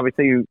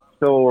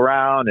still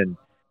around, and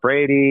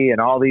Brady and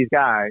all these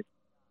guys.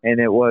 And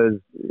it was,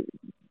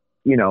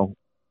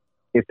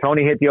 if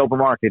Tony hit the open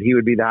market, he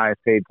would be the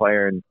highest paid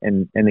player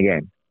in the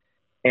game.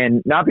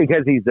 And not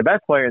because he's the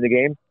best player in the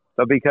game,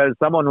 but because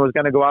someone was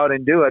going to go out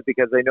and do it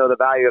because they know the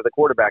value of the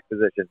quarterback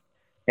position.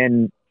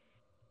 And,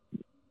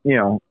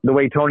 the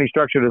way Tony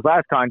structured his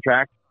last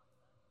contract,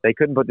 they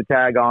couldn't put the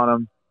tag on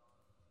him,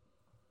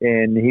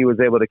 and he was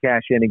able to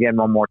cash in again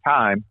one more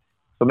time.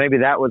 So maybe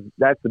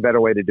that's the better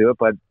way to do it.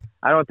 But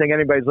I don't think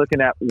anybody's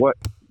looking at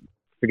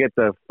forget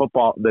the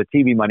football, the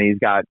TV money he's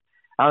got.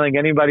 I don't think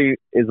anybody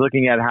is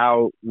looking at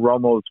how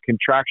Romo's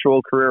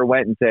contractual career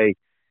went and say,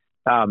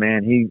 oh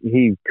man,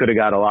 he could have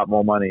got a lot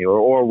more money,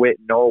 or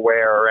Witten or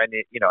Ware or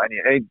any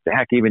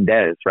heck, even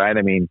Dez, right?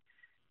 I mean,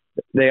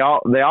 they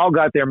all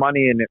got their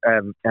money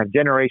and have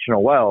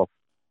generational wealth,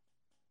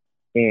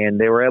 and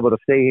they were able to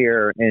stay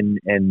here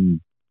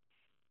and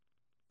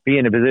be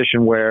in a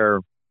position where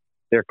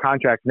their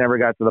contracts never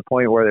got to the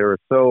point where they were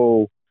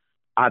so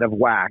out of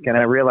whack. And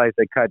I realized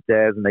they cut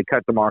Dez and they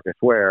cut DeMarcus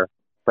Ware,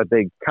 but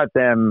they cut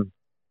them.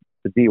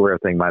 The D-Ware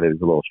thing might have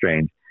been a little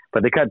strange,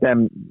 but they cut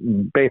them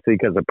basically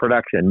because of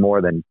production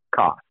more than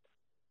cost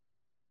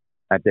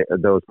at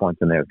those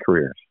points in their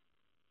careers.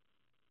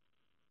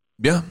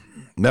 Yeah,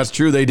 that's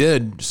true. They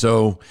did.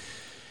 So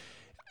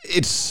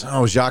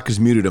Jacques has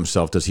muted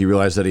himself. Does he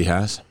realize that he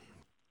has?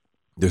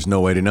 There's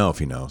no way to know if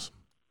he knows.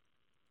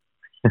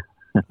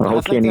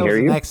 Well, can he hear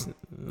you? I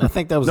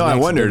think that was no. I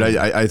wondered.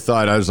 I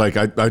thought I was like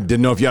I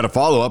didn't know if you had a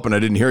follow up, and I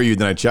didn't hear you.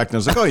 Then I checked, and I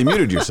was like, oh, you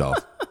muted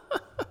yourself.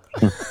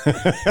 Of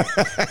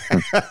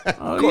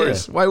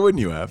course. Yeah. Why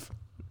wouldn't you have?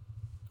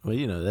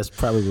 Well, that's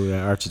probably why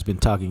Archie's been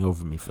talking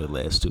over me for the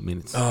last 2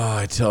 minutes. Oh,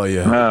 I tell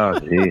you. Oh,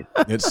 geez.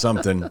 It's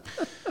something.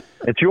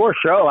 It's your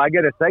show. I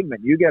get a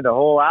segment. You get a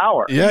whole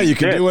hour. Yeah, you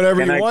can do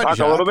whatever you want. Can I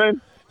talk a little bit?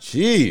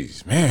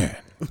 Jeez, man.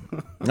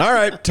 All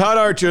right. Todd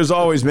Archer, as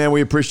always, man,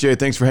 we appreciate it.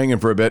 Thanks for hanging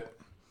for a bit.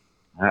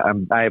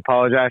 I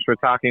apologize for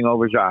talking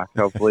over Josh.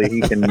 Hopefully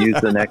he can use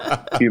the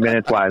next few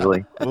minutes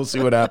wisely. We'll see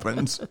what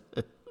happens.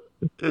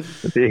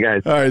 See you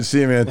guys. All right.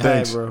 See you, man.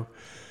 Thanks. Hi, bro.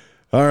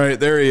 All right.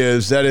 There he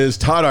is. That is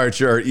Todd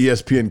Archer, our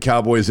ESPN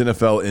Cowboys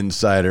NFL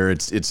insider.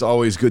 It's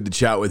always good to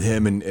chat with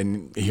him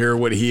and hear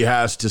what he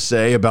has to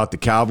say about the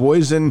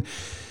Cowboys. And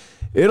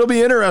it'll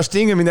be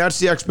interesting. I mean, that's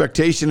the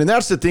expectation. And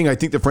that's the thing. I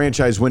think the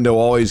franchise window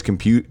always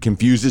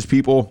confuses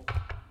people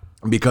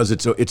because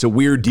it's a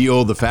weird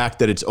deal. The fact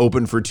that it's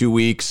open for 2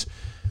 weeks.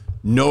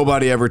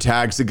 Nobody ever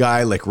tags the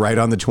guy like right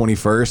on the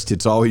 21st.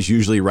 It's always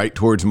usually right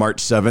towards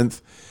March 7th.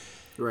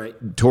 Right.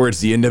 Towards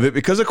the end of it,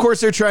 because of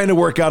course they're trying to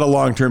work out a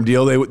long-term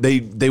deal.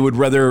 They would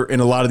rather, in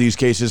a lot of these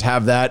cases,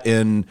 have that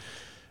in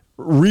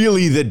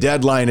really the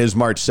deadline is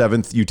March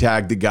 7th. You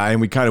tag the guy,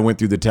 and we kind of went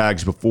through the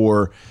tags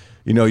before.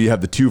 You have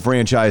the 2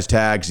 franchise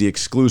tags, the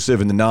exclusive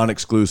and the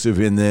non-exclusive,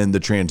 and then the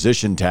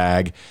transition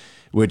tag,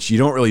 which you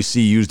don't really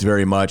see used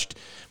very much.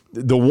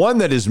 The one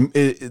that is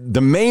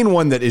the main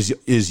one that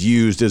is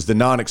used is the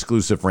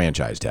non-exclusive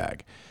franchise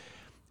tag.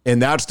 And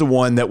that's the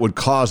one that would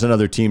cause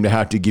another team to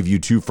have to give you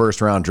 2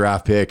 first-round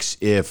draft picks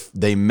if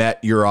they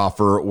met your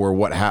offer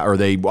or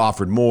they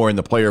offered more and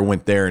the player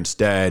went there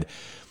instead.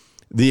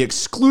 The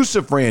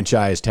exclusive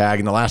franchise tag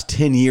in the last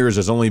 10 years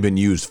has only been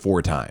used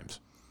 4 times.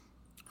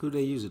 Who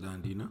they use it on?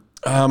 Do you know?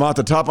 Off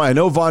the top of my head, I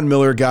know Von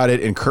Miller got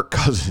it and Kirk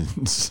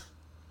Cousins.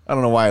 I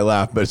don't know why I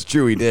laughed, but it's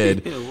true he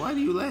did. Yeah, why do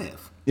you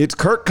laugh? It's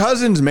Kirk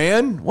Cousins,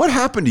 man. What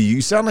happened to you?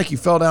 You sound like you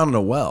fell down in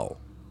a well.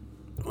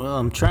 Well,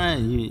 I'm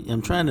trying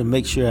to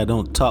make sure I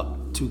don't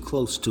talk too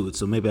close to it,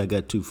 so maybe I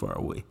got too far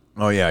away.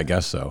 Oh, yeah, I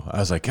guess so. I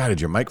was like, God,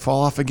 did your mic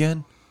fall off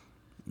again?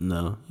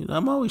 No.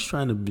 I'm always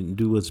trying to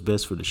do what's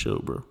best for the show,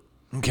 bro.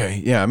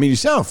 Okay, yeah. I mean, you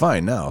sound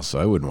fine now, so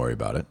I wouldn't worry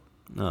about it.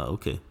 Oh,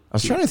 okay. I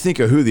was trying to think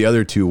of who the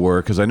other 2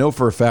 were, because I know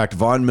for a fact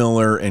Von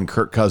Miller and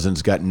Kirk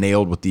Cousins got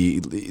nailed with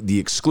the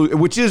exclusive,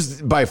 which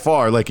is by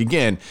far, like,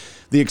 again,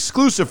 the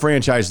exclusive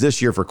franchise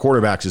this year for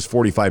quarterbacks is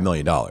 $45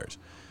 million.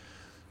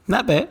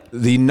 Not bad.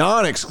 The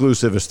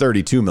non-exclusive is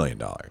 $32 million.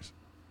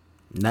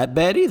 Not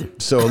bad either.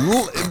 So a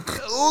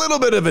little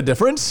bit of a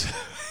difference.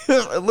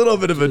 A little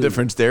bit of a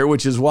difference there,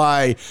 which is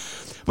why.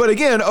 But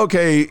again,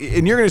 okay,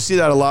 and you're going to see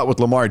that a lot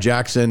with Lamar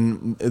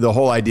Jackson, the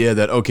whole idea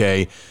that,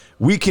 okay,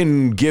 we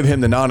can give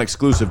him the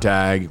non-exclusive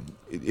tag.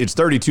 It's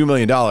 $32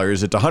 million.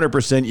 It's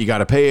 100%. You got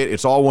to pay it.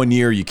 It's all 1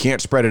 year. You can't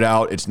spread it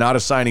out. It's not a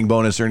signing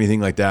bonus or anything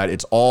like that.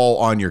 It's all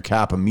on your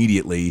cap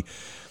immediately.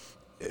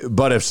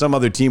 But if some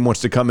other team wants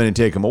to come in and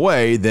take him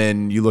away,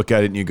 then you look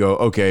at it and you go,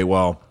 okay,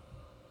 well,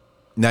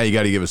 now you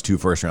got to give us 2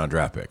 first-round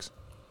draft picks.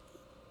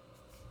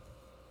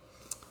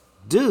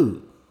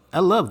 Dude, I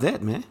love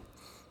that, man.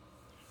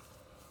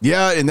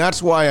 Yeah, and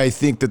that's why I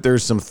think that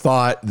there's some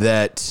thought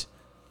that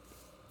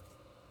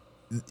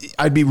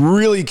I'd be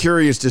really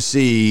curious to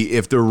see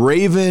if the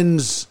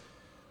Ravens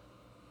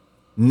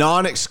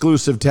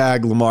non-exclusive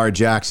tag Lamar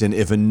Jackson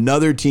if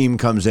another team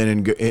comes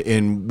in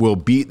and will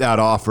beat that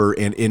offer,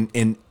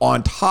 and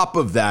on top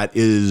of that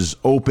is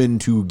open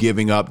to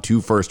giving up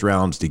 2 first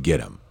rounds to get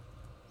him.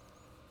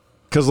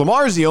 Because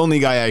Lamar's the only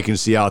guy I can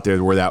see out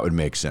there where that would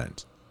make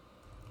sense.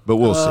 But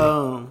we'll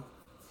see.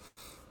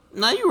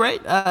 No, you're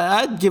right.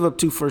 I'd give up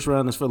 2 first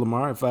rounders for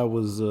Lamar if I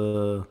was.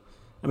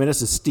 I mean,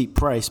 that's a steep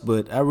price,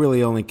 but I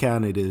really only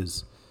count it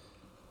as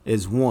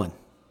 1.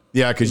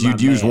 Yeah, because you'd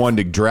use 1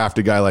 to draft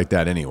a guy like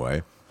that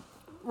anyway.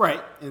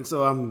 Right, and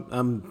so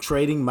I'm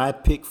trading my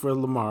pick for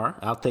Lamar.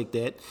 I'll take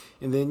that,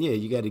 and then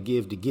you got to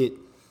give to get.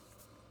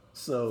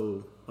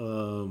 So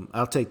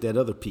I'll take that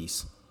other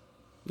piece,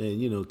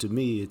 and to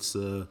me it's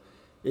a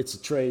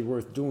trade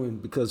worth doing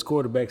because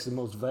quarterback's the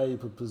most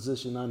valuable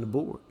position on the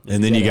board.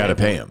 And then you got to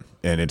pay him,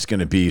 and it's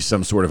going to be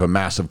some sort of a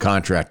massive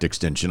contract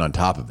extension on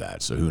top of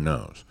that. So who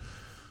knows?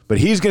 But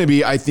he's going to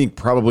be, I think,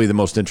 probably the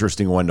most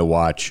interesting one to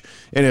watch.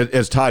 And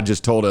as Todd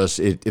just told us,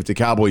 if the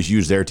Cowboys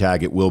use their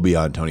tag, it will be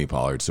on Tony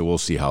Pollard. So we'll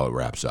see how it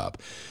wraps up.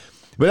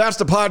 But that's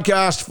the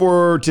podcast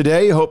for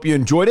today. Hope you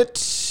enjoyed it.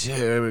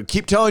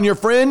 Keep telling your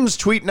friends,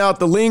 tweeting out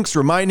the links,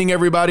 reminding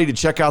everybody to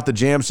check out the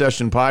Jam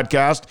Session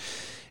podcast.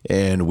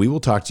 And we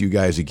will talk to you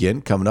guys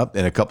again coming up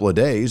in a couple of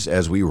days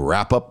as we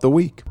wrap up the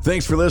week.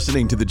 Thanks for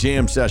listening to the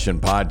Jam Session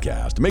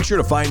podcast. Make sure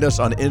to find us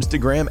on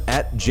Instagram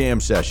at Jam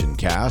Session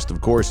Cast. Of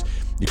course,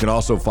 you can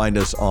also find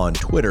us on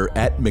Twitter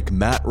at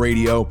McMatt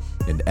Radio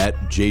and at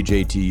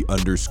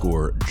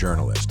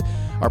JJT_journalist.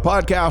 Our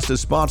podcast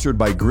is sponsored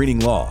by Greening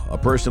Law, a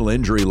personal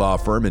injury law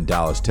firm in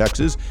Dallas,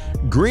 Texas.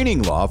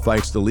 Greening Law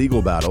fights the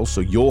legal battle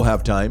so you'll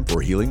have time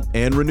for healing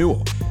and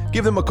renewal.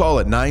 Give them a call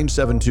at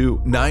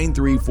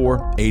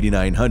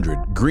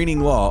 972-934-8900. Greening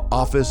Law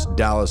Office,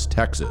 Dallas,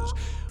 Texas.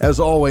 As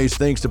always,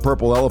 thanks to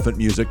Purple Elephant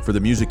Music for the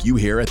music you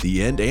hear at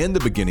the end and the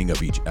beginning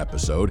of each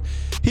episode.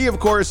 He, of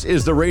course,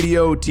 is the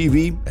radio,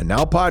 TV, and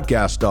now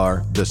podcast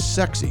star, the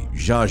sexy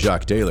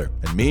Jean-Jacques Taylor.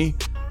 And me,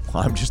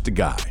 I'm just a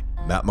guy,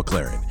 Matt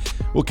McLaren.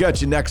 We'll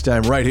catch you next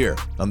time right here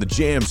on the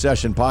Jam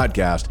Session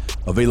podcast,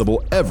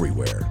 available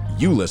everywhere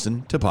you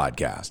listen to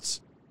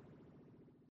podcasts.